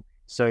possible.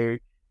 So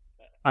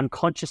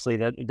unconsciously,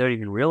 they don't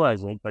even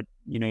realize it. But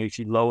if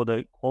you lower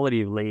the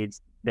quality of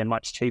leads, they're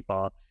much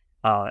cheaper.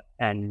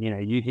 And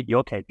you hit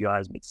your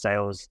KPIs, but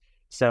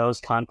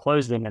sales can't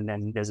close them, and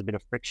then there's a bit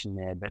of friction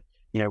there. But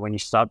when you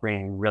start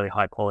bringing really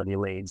high quality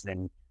leads,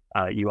 then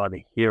you are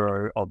the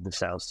hero of the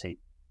sales team.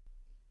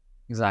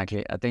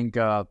 Exactly. I think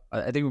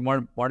we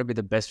want to be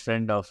the best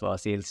friend of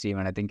sales team,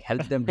 and I think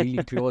help them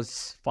really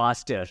close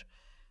faster.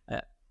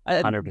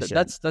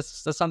 100%.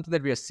 That's something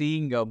that we are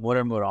seeing more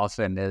and more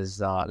often is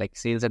like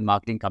sales and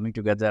marketing coming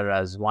together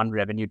as one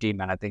revenue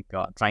team, and I think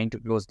trying to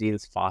close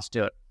deals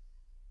faster.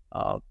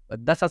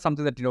 That's not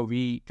something that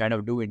we kind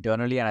of do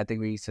internally, and I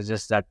think we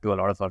suggest that to a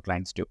lot of our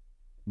clients too.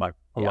 But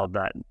I love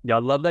that. Yeah, I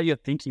love that you're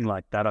thinking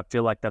like that. I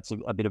feel like that's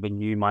a bit of a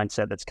new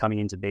mindset that's coming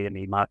into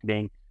B2B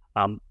marketing.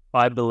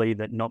 I believe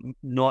that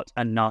not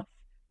enough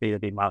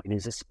B2B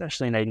marketers,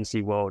 especially in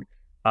agency world,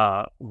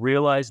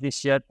 realize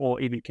this yet or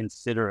even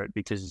consider it,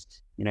 because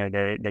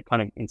they're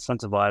kind of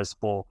incentivized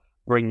for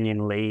bringing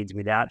in leads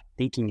without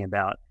thinking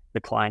about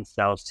the client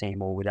sales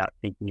team or without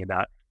thinking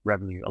about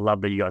revenue. I love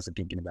that you guys are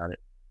thinking about it.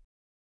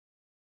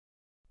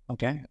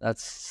 Okay,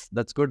 that's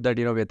good that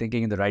we're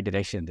thinking in the right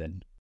direction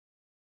then.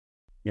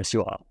 Yes,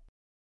 you are.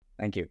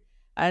 Thank you.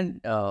 And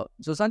so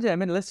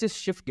Sanjay, let's just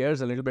shift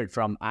gears a little bit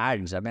from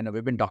ads.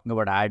 We've been talking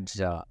about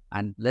ads,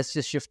 and let's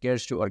just shift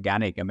gears to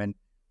organic.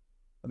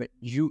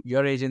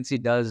 Your agency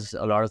does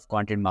a lot of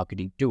content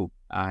marketing too,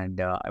 and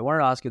I wanted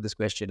to ask you this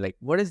question: like,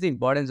 what is the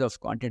importance of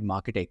content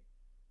marketing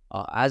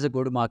as a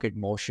go-to-market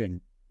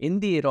motion in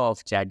the era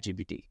of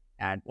ChatGPT,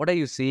 and what are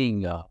you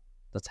seeing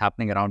that's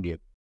happening around you?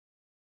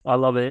 I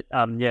love it.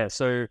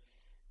 So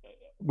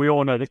we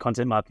all know that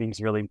content marketing is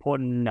really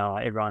important.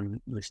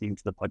 Everyone listening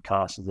to the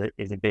podcast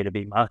is a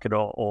B2B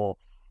marketer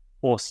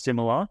or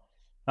similar.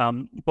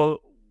 But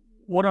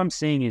what I'm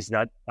seeing is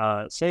that,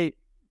 say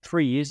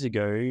 3 years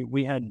ago,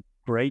 we had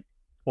great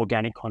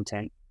organic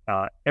content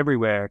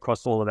everywhere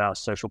across all of our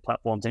social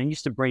platforms, and it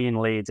used to bring in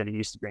leads and it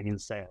used to bring in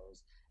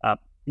sales.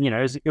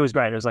 It was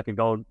great. It was like a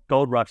gold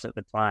rush at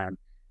the time.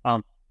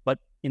 But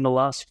in the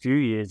last few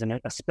years, and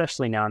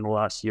especially now in the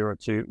last year or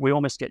two, we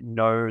almost get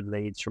no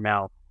leads from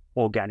our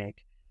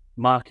organic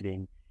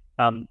marketing.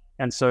 And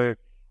so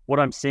what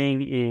I'm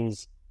seeing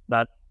is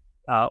that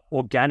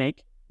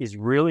organic is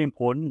really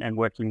important and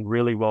working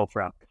really well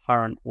for our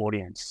current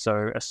audience.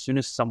 So as soon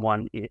as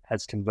someone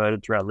has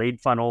converted through our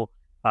lead funnel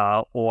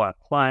or our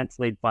client's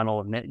lead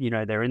funnel, and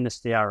they're in the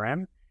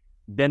CRM,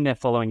 then they're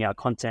following our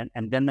content,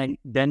 and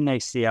then they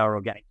see our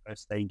organic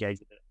posts, they engage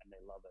with it, and they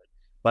love it.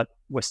 But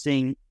we're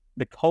seeing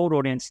the cold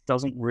audience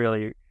doesn't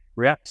really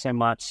react so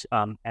much,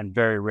 and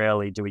very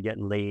rarely do we get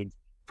leads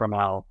from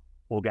our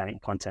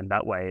organic content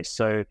that way.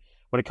 So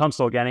when it comes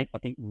to organic, I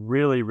think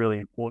really, really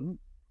important.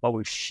 but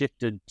we've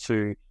shifted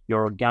to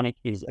your organic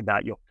is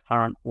about your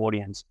current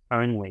audience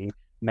only.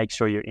 Make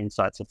sure your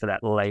insights are for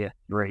that layer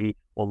 3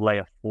 or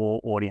layer 4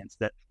 audience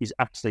that is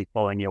actually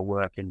following your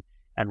work and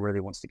really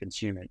wants to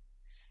consume it.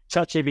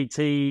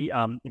 ChatGPT,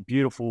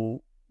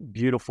 beautiful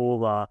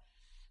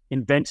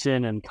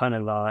invention and kind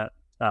of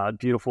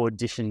beautiful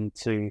addition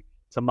to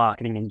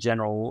marketing in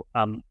general.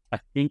 I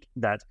think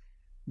that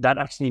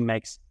actually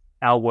makes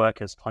our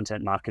work as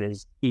content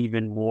marketers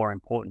even more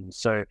important.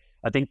 So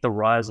I think the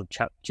rise of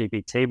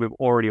ChatGPT, we've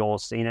already all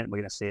seen it. We're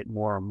going to see it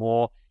more and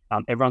more.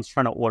 Everyone's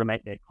trying to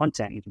automate their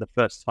content. And for the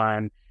first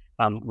time,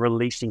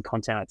 releasing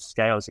content at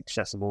scale is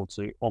accessible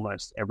to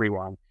almost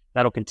everyone.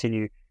 That'll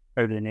continue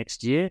over the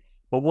next year.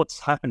 But what's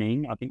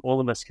happening, I think all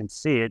of us can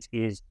see it,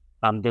 is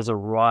there's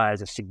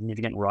a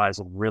significant rise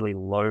of really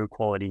low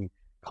quality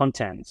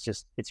content.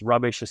 It's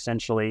rubbish,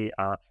 essentially,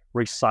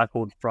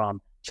 recycled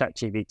from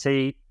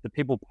ChatGPT. The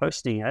people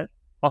posting it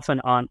often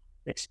aren't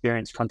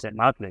experienced content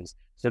marketers.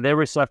 So they're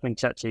recycling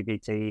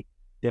ChatGPT.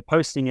 They're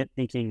posting it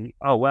thinking,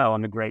 oh, wow,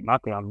 I'm a great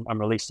marketer. I'm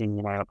releasing,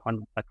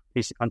 a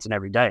piece of content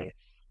every day.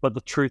 But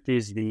the truth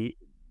is the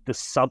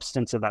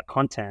substance of that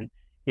content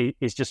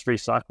is just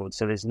recycled.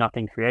 So there's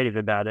nothing creative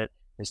about it.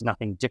 There's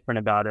nothing different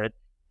about it.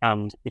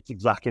 It's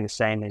exactly the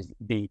same as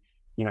the,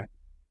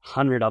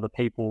 100 other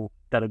people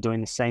that are doing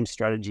the same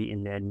strategy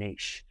in their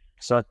niche.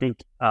 So I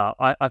think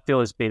I feel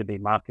as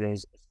B2B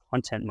marketers, as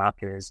content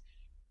marketers,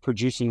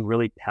 producing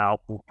really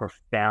powerful,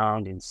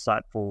 profound,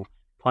 insightful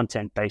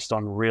content based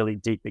on really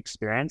deep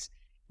experience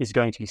is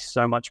going to be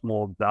so much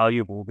more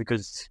valuable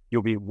because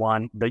you'll be the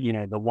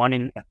one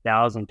in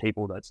 1,000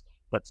 people that's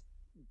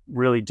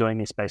really doing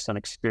this based on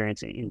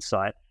experience and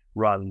insight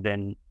rather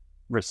than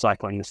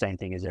recycling the same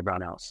thing as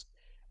everyone else.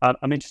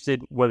 I'm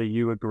interested whether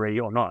you agree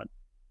or not.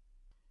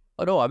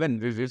 Oh no, I mean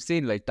we've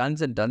seen like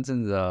tons and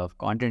tons of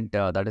content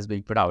that is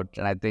being put out,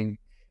 and I think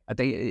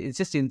it's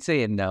just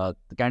insane the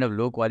kind of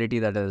low quality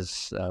that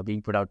is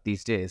being put out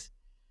these days.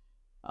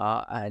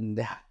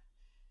 And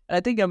I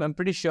think I'm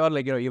pretty sure,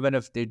 like, even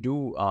if they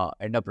do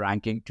end up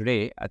ranking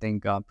today, I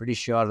think I'm pretty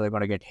sure they're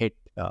going to get hit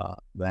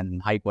when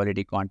high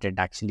quality content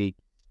actually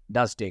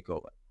does take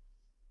over.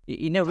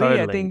 In a way,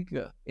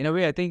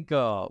 Totally. I think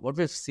what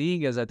we're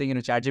seeing is, I think,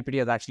 ChatGPT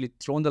has actually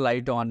thrown the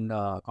light on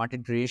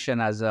content creation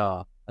as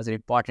an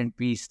important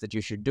piece that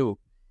you should do.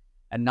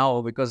 And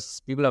now,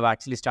 because people have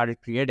actually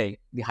started creating,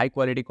 the high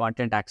quality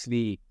content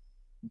actually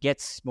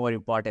gets more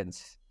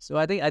importance. So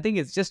I think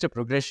it's just a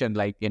progression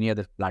like any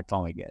other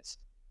platform, I guess.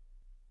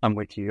 I'm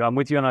with you,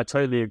 and I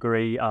totally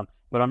agree.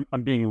 But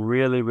I'm being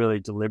really, really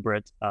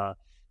deliberate.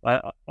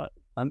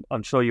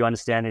 I'm sure you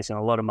understand this, and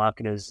a lot of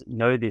marketers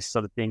know this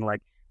sort of thing.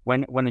 Like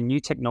when a new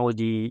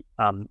technology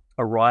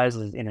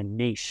arises in a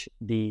niche,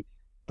 the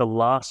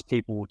last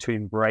people to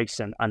embrace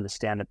and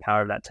understand the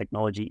power of that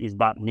technology is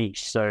that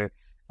niche. So,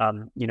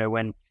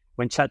 when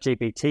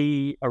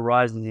ChatGPT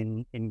arises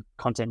in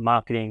content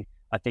marketing,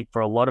 I think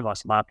for a lot of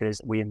us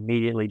marketers, we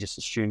immediately just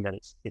assume that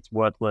it's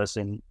worthless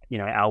and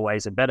our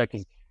ways are better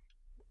because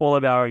all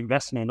of our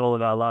investment, all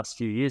of our last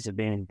few years have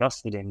been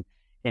invested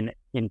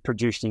in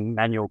producing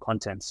manual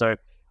content. So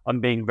I'm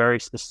being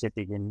very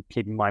specific in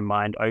keeping my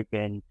mind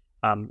open,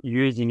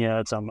 using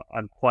it.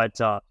 I'm quite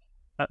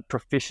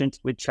proficient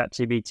with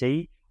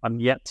ChatGPT. I'm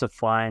yet to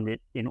find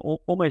it in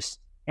almost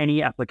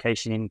any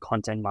application in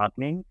content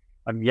marketing.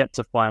 I'm yet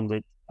to find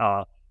it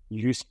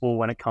useful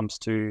when it comes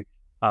to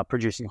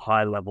producing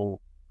high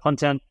level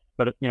content.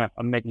 But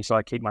I'm making sure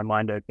I keep my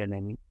mind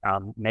open,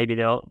 and maybe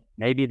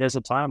there's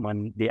a time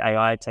when the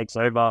AI takes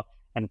over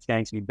and it's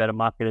going to be better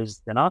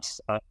marketers than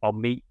us. I'll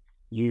meet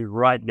you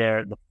right there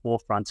at the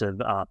forefront of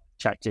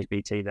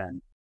ChatGPT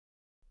then.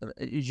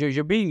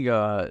 You're being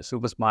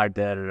super smart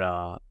there,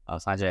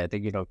 Sanjay. I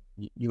think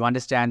you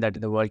understand that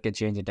the world can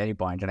change at any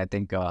point, and I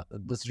think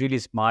it's really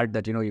smart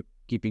that you're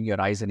keeping your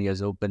eyes and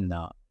ears open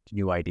to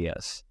new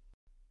ideas.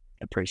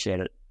 Appreciate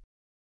it.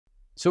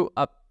 So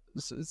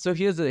So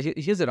here's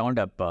a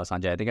roundup,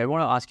 Sanjay. I think I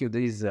want to ask you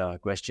this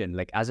question,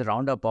 like as a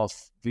roundup of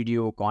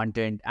video,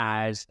 content,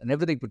 ads, and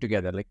everything put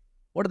together. Like,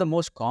 what are the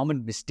most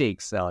common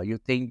mistakes you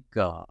think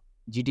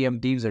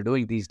GTM teams are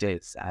doing these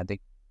days? I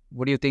think,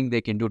 what do you think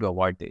they can do to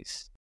avoid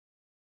this?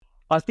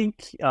 I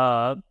think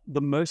the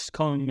most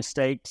common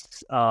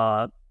mistakes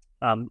are,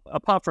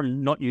 apart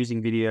from not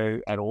using video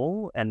at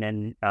all, and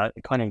then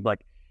kind of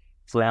like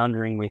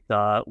floundering with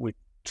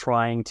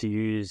trying to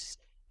use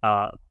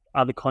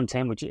other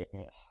content, which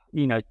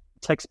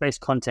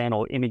text-based content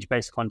or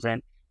image-based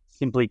content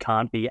simply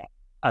can't be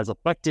as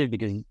effective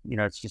because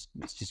it's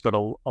just got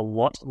a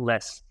lot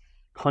less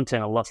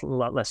content, a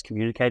lot less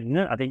communicated in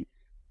it. I think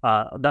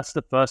that's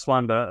the first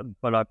one,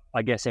 but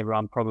I guess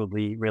everyone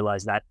probably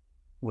realized that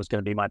was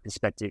going to be my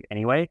perspective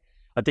anyway.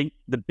 I think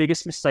the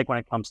biggest mistake when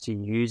it comes to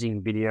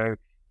using video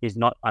is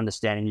not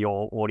understanding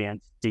your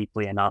audience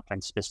deeply enough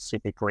and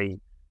specifically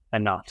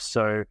enough.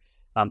 So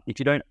if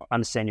you don't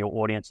understand your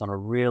audience on a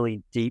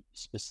really deep,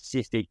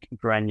 specific,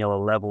 granular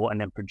level and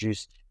then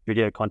produce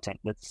video content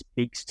that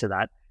speaks to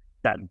that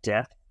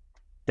depth,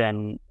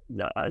 then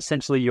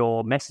essentially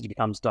your message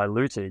becomes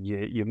diluted.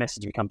 Your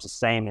message becomes the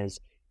same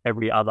as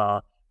every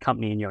other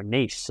company in your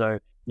niche. So,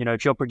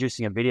 if you're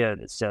producing a video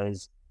that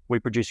says, we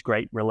produce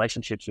great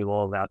relationships with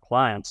all of our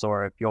clients,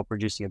 or if you're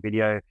producing a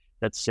video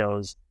that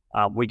says,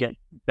 we get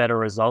better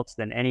results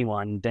than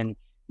anyone, then,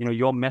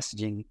 your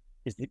messaging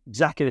is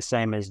exactly the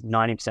same as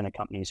 90% of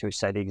companies who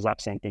say the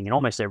exact same thing in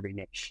almost every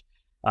niche.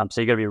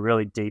 So you got to be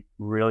really deep,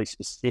 really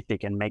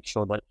specific, and make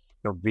sure that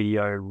your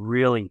video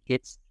really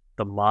hits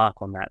the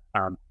mark on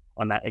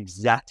that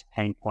exact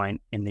pain point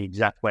in the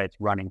exact way it's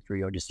running through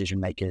your decision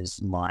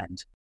maker's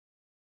mind.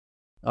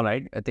 All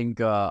right. I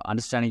think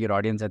understanding your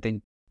audience, I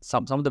think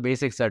some of the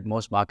basics that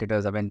most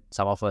marketers, I mean,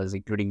 some of us,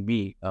 including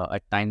me,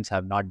 at times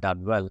have not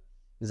done well,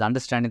 is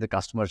understanding the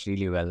customers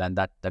really well. And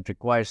that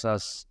requires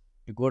us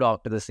to go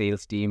talk to the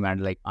sales team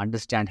and like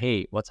understand,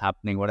 hey, what's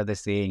happening? What are they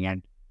saying?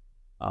 And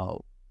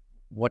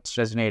what's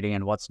resonating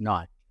and what's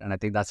not. And I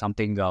think that's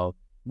something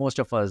most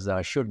of us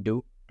should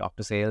do. Talk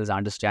to sales,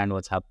 understand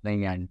what's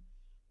happening, and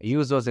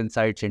use those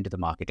insights into the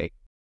marketing.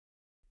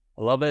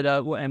 I love it.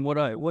 And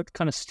what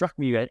kind of struck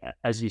me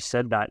as you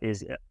said that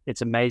is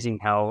it's amazing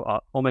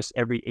how almost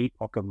every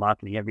epoch of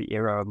marketing, every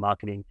era of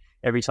marketing,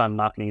 every time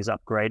marketing is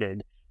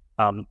upgraded,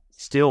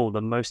 still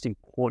the most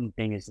important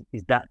thing is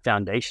that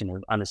foundation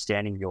of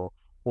understanding your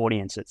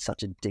audience at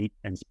such a deep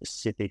and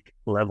specific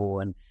level.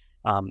 And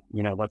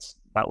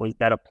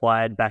that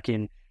applied back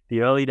in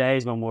the early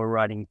days when we were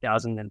writing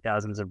thousands and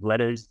thousands of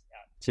letters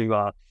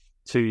to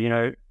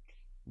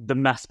the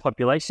mass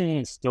population.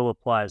 It still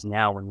applies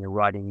now when you're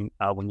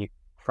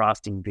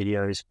crafting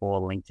videos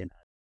for LinkedIn.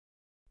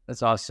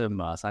 That's awesome,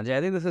 Sanjay.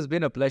 I think this has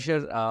been a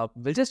pleasure.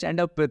 We'll just end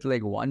up with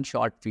like one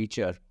short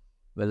feature.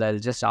 Well, I'll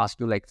just ask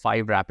you like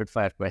 5 rapid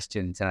fire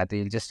questions, and I think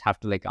you'll just have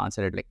to like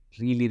answer it like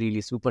really, really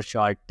super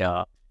short,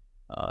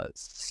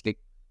 like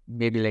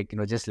maybe like,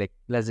 just like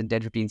less than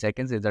 10-15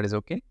 seconds, if that is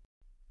okay.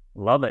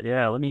 Love it.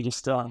 Yeah. Let me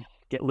just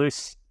get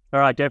loose.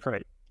 All right, go for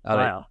it. All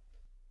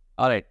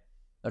right.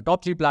 The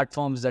top 3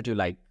 platforms that you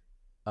like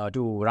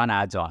to run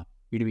ads on,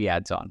 B2B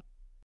ads on.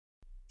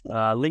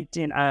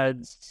 LinkedIn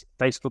ads,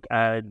 Facebook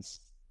ads,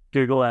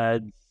 Google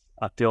ads.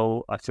 I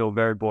feel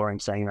very boring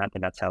saying that,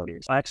 but that's how it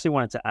is. I actually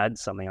wanted to add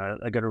something.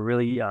 I got a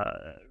really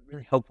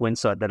helpful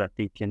insight that I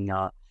think can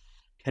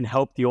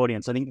help the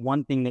audience. I think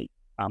one thing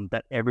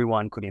that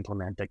everyone could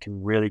implement that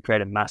can really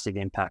create a massive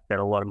impact that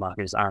a lot of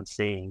marketers aren't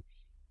seeing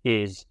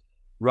is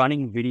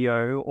running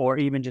video or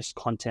even just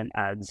content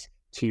ads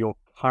to your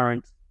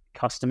current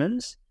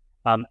customers.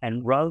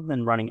 And rather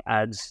than running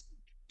ads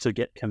to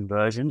get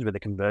conversions with a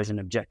conversion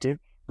objective,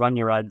 run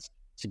your ads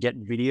to get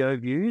video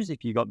views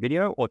if you got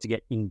video, or to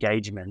get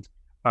engagement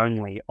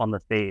only on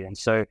the feed. And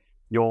so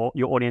your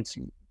audience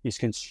is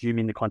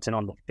consuming the content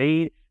on the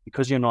feed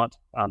because you're not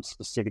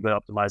specifically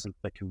optimizing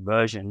for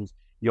conversions.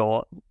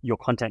 Your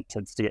content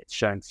tends to get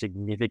shown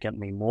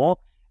significantly more.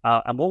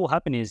 And what will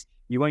happen is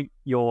your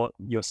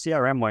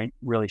CRM won't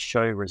really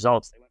show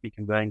results. They won't be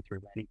converting through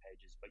landing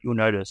pages, but you'll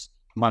notice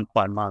month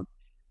by month,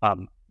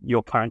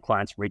 your current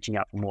clients reaching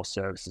out for more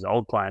services,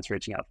 old clients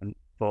reaching out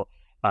for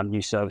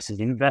new services,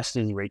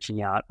 investors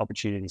reaching out,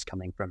 opportunities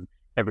coming from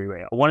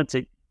everywhere. I wanted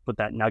to put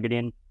that nugget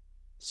in.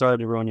 Sorry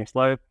to ruin your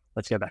flow.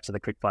 Let's go back to the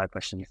quick fire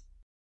questions.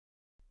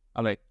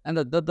 All right. And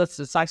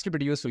that's actually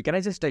pretty useful. Can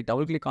I just like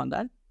double click on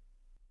that?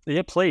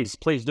 Yeah, please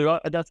do.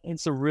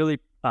 It's a really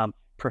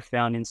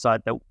profound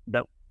insight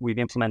that we've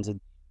implemented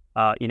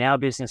in our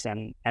business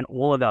and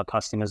all of our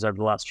customers over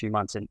the last few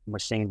months, and we're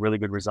seeing really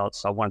good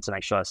results. So I wanted to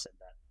make sure I said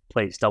that.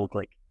 Please double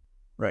click.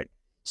 Right.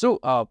 So,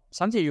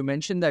 Sanjay, you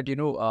mentioned that,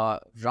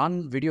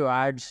 run video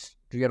ads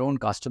to your own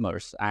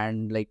customers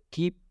and like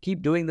keep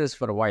doing this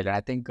for a while. And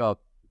I think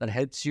that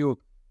helps you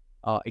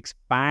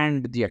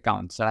expand the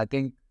accounts. And I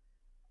think,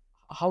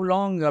 how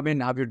long,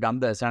 have you done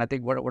this? And I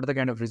think what are the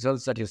kind of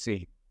results that you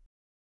see?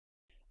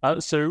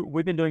 So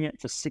we've been doing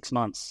it for 6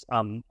 months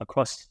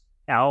across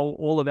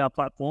all of our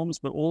platforms,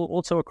 but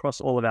also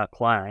across all of our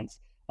clients.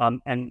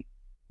 And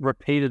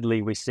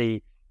repeatedly, we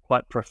see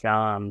quite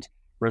profound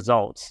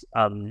results.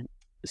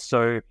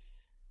 So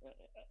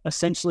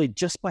essentially,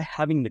 just by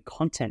having the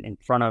content in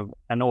front of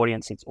an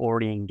audience that's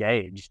already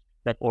engaged,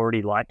 that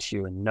already likes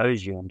you and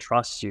knows you and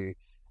trusts you,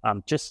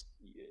 just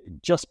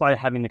by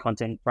having the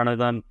content in front of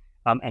them,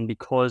 and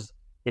because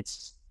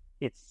it's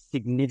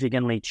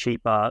significantly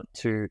cheaper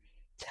to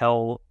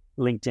tell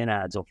LinkedIn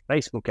ads or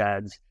Facebook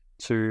ads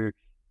to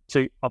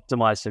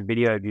optimize for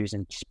video views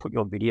and just put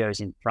your videos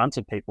in front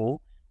of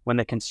people when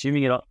they're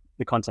consuming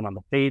the content on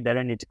the feed. They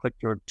don't need to click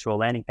to a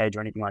landing page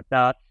or anything like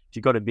that. If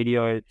you've got a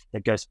video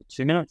that goes for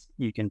 2 minutes,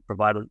 you can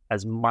provide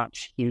as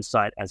much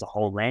insight as a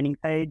whole landing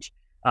page,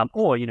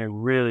 or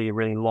really,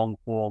 really long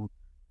form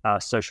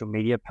social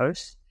media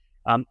posts.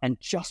 And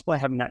just by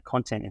having that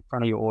content in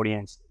front of your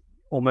audience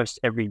almost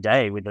every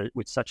day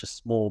with such a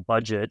small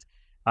budget,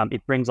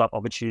 it brings up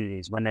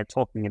opportunities when they're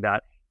talking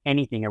about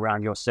anything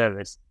around your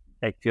service.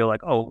 They feel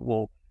like, oh,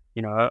 well,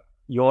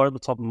 you're at the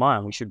top of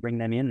mind. We should bring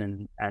them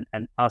in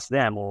and ask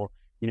them. Or,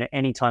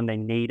 anytime they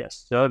need a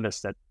service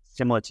that's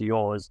similar to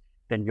yours,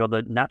 then you're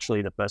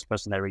naturally the first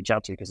person they reach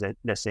out to because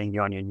they're seeing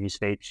you on your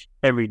newsfeed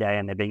every day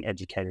and they're being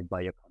educated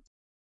by your content.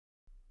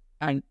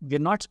 And we're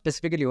not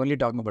specifically only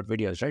talking about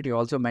videos, right? You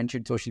also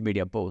mentioned social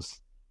media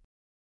posts.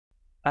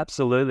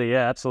 Absolutely,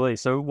 yeah, absolutely.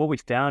 So what we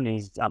found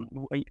is,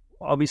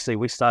 obviously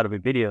we started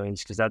with videos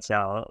because that's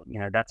our,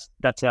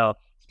 that's our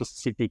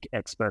specific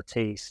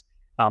expertise.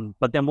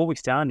 But then what we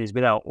found is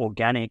with our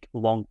organic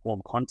long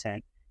form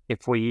content,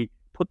 if we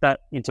put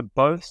that into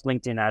both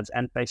LinkedIn ads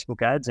and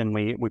Facebook ads, and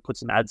we put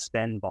some ad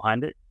spend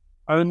behind it,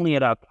 only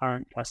at our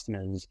current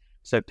customers,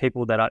 so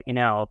people that are in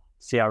our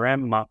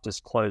CRM marked as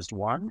closed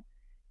won,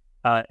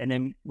 and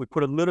then we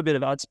put a little bit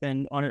of ad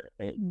spend on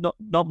it,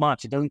 not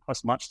much. It doesn't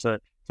cost much to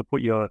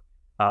put your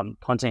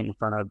content in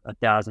front of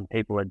 1,000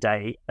 people a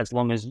day, as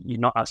long as you're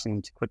not asking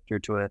them to click through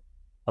to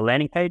a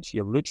landing page.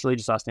 You're literally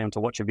just asking them to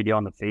watch a video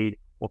on the feed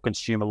or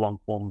consume a long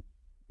form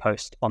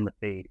post on the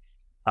feed.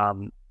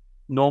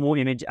 Normal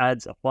image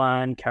ads are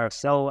fine,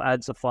 carousel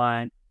ads are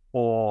fine,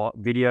 or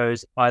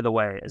videos, either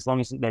way, as long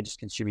as they're just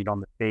consuming on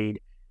the feed.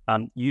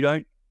 You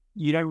don't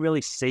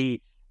really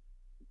see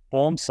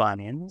form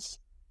sign-ins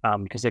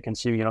because they're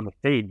consuming it on the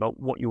feed. But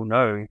what you'll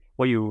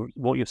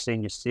see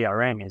in your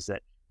CRM is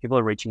that people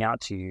are reaching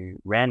out to you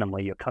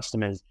randomly, your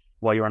customers,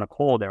 while you're on a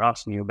call. They're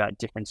asking you about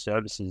different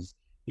services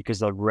because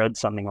they've read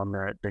something on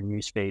the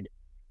newsfeed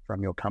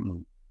from your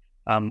company.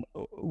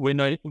 We're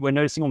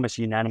noticing almost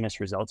unanimous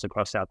results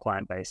across our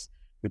client base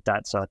with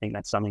that. So I think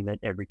that's something that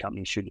every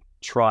company should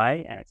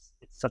try. And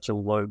it's such a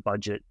low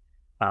budget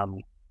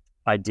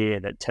idea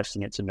that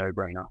testing it's a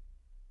no-brainer.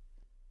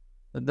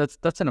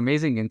 That's an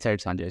amazing insight,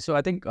 Sanjay. So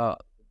I think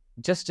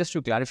just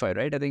to clarify,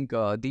 right? I think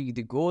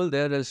the goal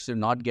there is to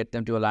not get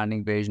them to a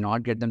landing page,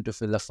 not get them to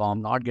fill a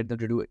form, not get them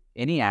to do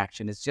any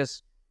action. It's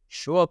just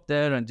show up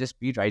there and just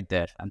be right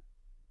there, and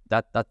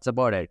that's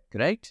about it.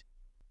 Correct?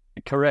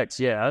 Correct.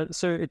 Yeah.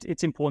 So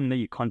it's important that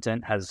your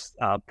content has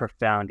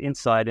profound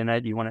insight in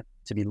it. You want it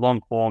to be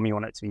long form. You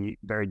want it to be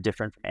very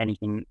different from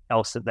anything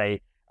else that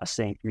they are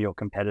seeing from your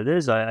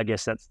competitors. I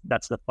guess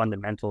that's the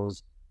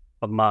fundamentals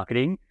of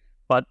marketing.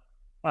 But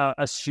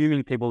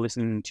assuming people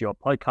listening to your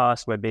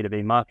podcast, we're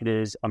B2B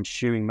marketers, I'm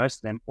assuming most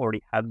of them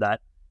already have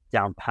that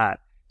down pat.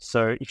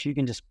 So if you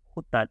can just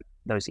put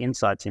those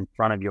insights in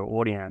front of your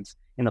audience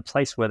in the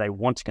place where they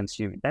want to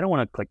consume it, they don't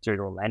want to click through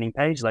to a landing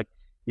page. Like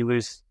you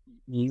lose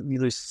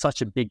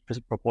such a big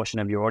proportion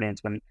of your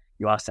audience when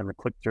you ask them to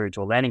click through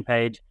to a landing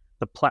page.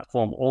 The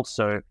platform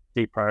also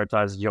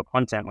deprioritizes your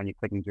content when you're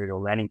clicking through to a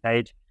landing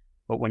page.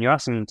 But when you're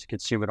asking them to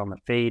consume it on the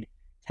feed, it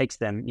takes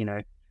them,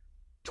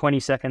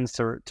 20 seconds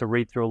to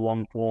read through a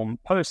long form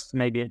post.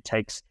 Maybe it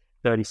takes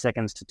 30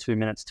 seconds to 2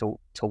 minutes to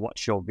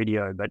watch your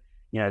video, but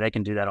they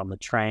can do that on the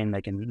train.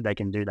 They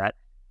can do that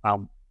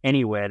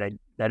anywhere. They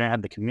don't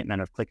have the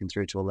commitment of clicking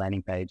through to a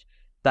landing page.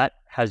 That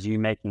has you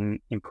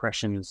making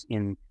impressions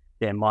in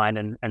their mind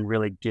and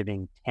really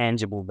giving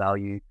tangible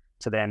value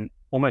to them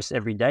almost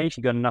every day if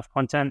you've got enough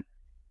content,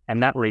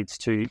 and that leads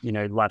to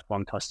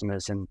lifetime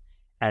customers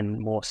and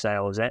more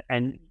sales,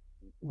 and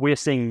we're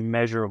seeing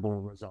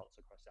measurable results.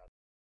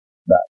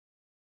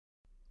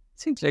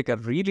 Seems like a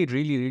really,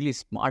 really, really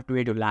smart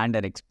way to land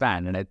and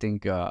expand. And I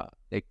think,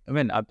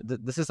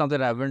 this is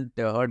something I haven't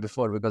heard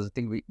before, because I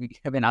think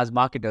as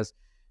marketers,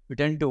 we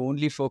tend to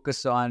only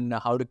focus on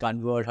how to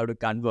convert.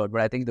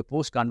 But I think the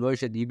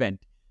post-conversion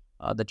event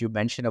that you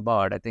mentioned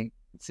about, I think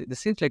this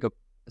seems like a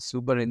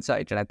super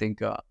insight. And I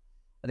think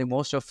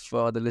most of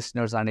the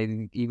listeners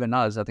and even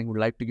us, I think would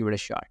like to give it a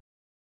shot.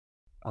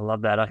 I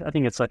love that. I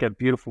think it's like a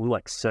beautiful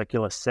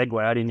circular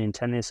segue. I didn't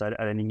intend this. I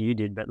don't think you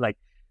did, but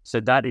so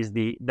that is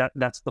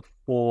that's the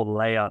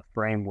 4-layer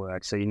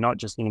framework. So you're not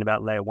just thinking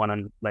about layer 1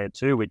 and layer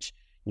 2, which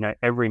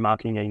every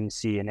marketing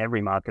agency and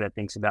every marketer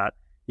thinks about.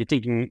 You're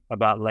thinking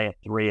about layer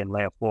 3 and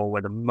layer 4,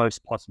 where the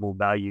most possible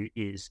value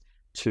is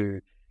to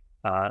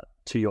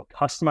your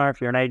customer if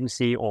you're an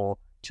agency, or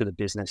to the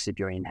business if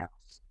you're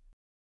in-house.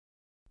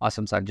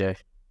 Awesome, Sanjay.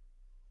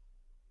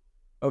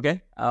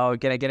 Okay,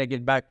 can I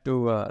get back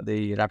to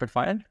the rapid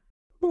fire?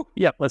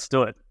 Yeah, let's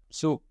do it.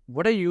 So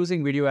what are you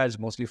using video ads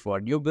mostly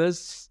for? New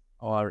biz,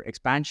 or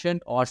expansion,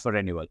 or for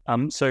renewal?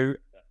 So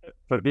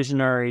for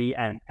Visionary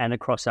and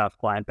across our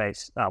client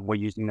base, we're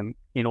using them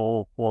in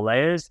all 4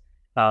 layers.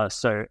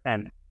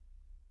 And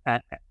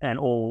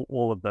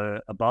all of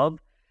the above.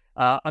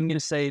 I'm going to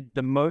say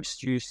the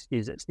most use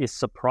is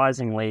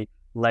surprisingly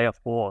layer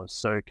 4.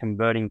 So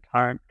converting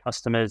current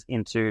customers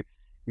into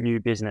new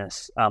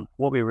business.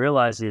 What we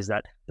realize is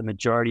that the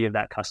majority of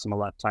that customer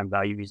lifetime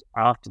value is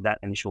after that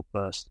initial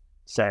first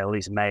sale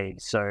is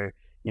made. So,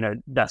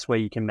 that's where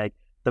you can make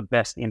the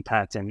best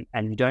impact, and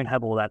you don't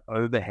have all that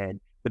overhead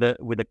with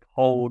a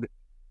cold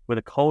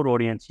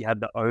audience. You have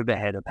the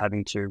overhead of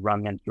having to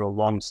run them through a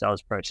long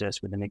sales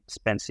process with an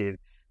expensive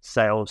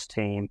sales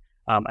team,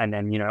 and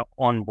then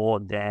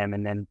onboard them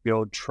and then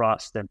build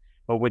trust.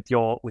 But with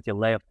your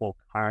layer 4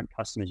 current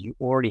customers, you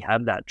already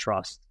have that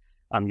trust.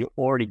 You're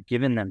already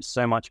given them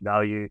so much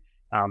value.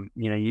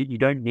 You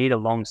don't need a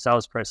long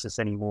sales process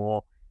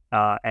anymore,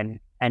 and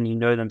you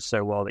know them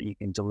so well that you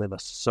can deliver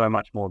so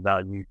much more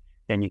value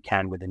than you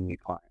can with a new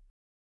client.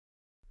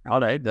 All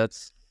right,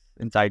 that's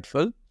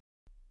insightful.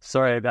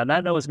 Sorry about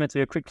that. That was meant to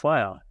be a quick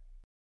fire.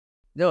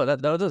 No,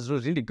 that was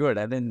really good.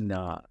 And then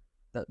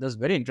that was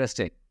very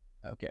interesting.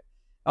 Okay.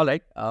 All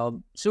right.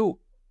 So,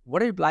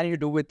 what are you planning to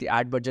do with the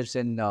ad budgets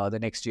in the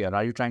next year?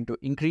 Are you trying to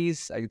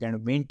increase? Are you trying to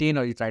maintain?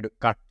 Or are you trying to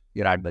cut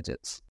your ad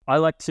budgets? I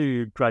like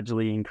to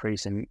gradually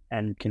increase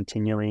and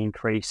continually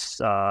increase.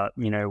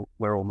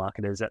 We're all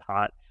marketers at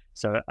heart.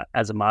 So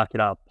as a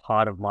marketer,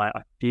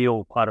 I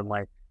feel part of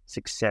my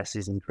success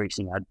is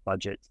increasing ad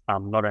budgets,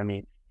 not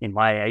only in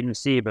my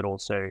agency, but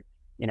also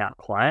in our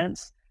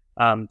clients.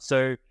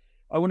 So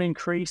I want to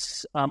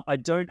increase. I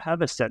don't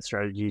have a set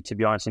strategy, to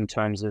be honest, in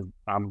terms of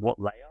what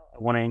layer I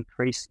want to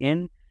increase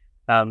in.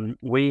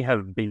 We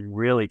have been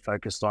really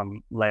focused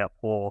on layer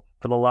 4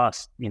 for the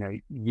last,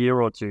 year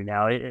or two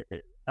now.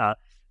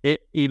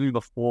 Even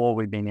before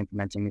we've been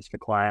implementing this for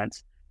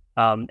clients,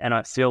 and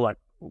I feel like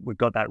we've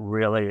got that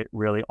really,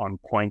 really on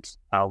point.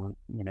 2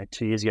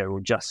 years ago we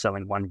were just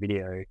selling one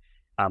video.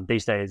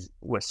 These days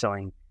we're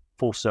selling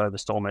full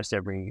service to almost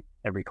every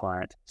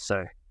client.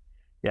 So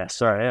yeah,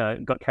 sorry, I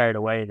got carried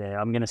away there.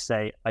 I'm going to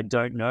say I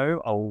don't know.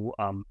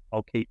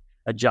 I'll keep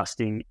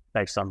adjusting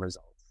based on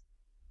results.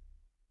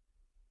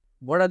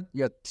 What are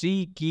your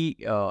three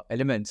key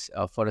elements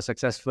for a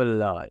successful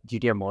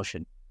GTM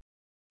motion?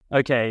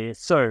 Okay,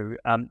 so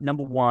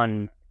number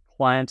one,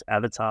 client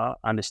avatar,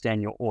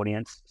 understand your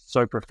audience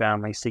so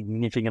profoundly,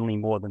 significantly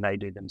more than they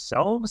do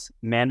themselves,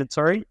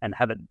 mandatory, and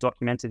have it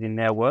documented in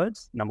their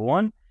words, number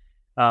one.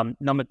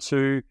 Number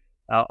two,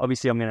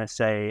 obviously I'm going to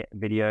say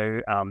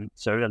video,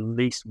 so at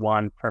least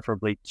one,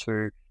 preferably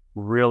two,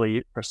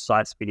 really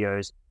precise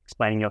videos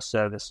explaining your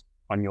service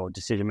on your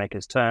decision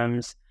makers'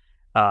 terms,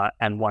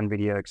 and one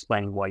video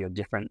explaining why you're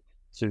different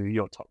to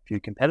your top few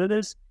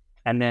competitors.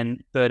 And then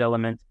third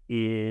element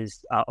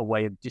is a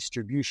way of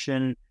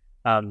distribution,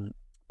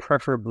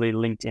 preferably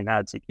LinkedIn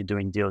ads if you're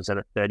doing deals at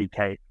a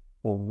 30K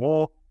or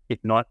more. If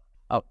not,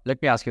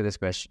 let me ask you this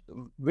question.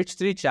 Which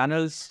three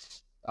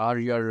channels are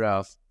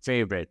your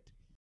favorite?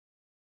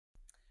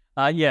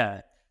 Yeah.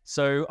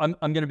 So I'm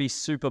going to be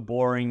super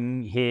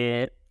boring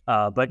here,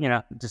 but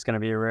just going to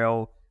be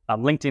real.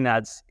 LinkedIn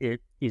ads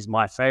is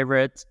my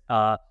favorite.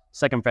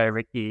 Second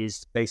favorite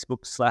is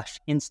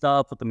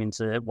Facebook/Insta. Put them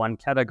into one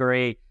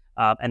category.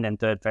 And then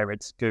third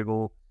favorite's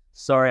Google.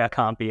 Sorry, I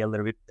can't be a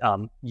little bit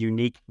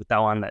unique with that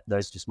one.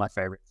 Those are just my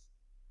favorites.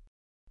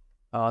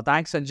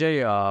 Thanks,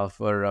 Sanjay,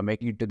 for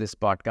making it to this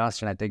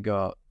podcast. And I think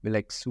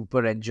we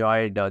super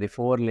enjoyed the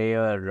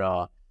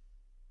 4-layer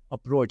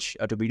approach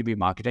to B2B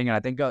marketing. And I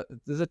think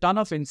there's a ton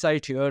of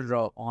insight here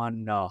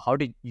on how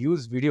to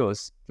use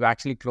videos to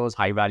actually close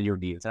high-value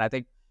deals. And I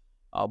think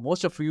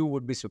most of you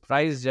would be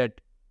surprised at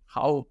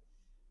how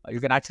you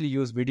can actually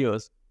use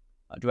videos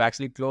to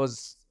actually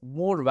close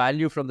more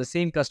value from the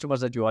same customers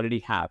that you already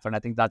have. And I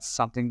think that's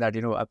something that,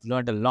 I've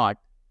learned a lot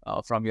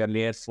from your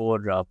layer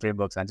 4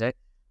 framework, Sanjay.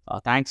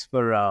 Thanks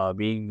for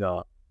being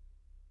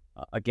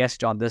a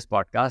guest on this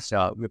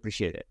podcast. We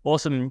appreciate it.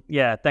 Awesome.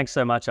 Yeah, thanks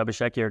so much,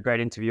 Abhishek. You're a great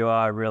interviewer.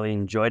 I really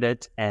enjoyed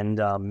it and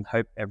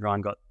hope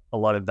everyone got a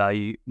lot of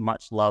value.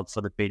 Much love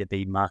for the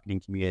B2B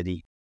marketing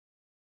community.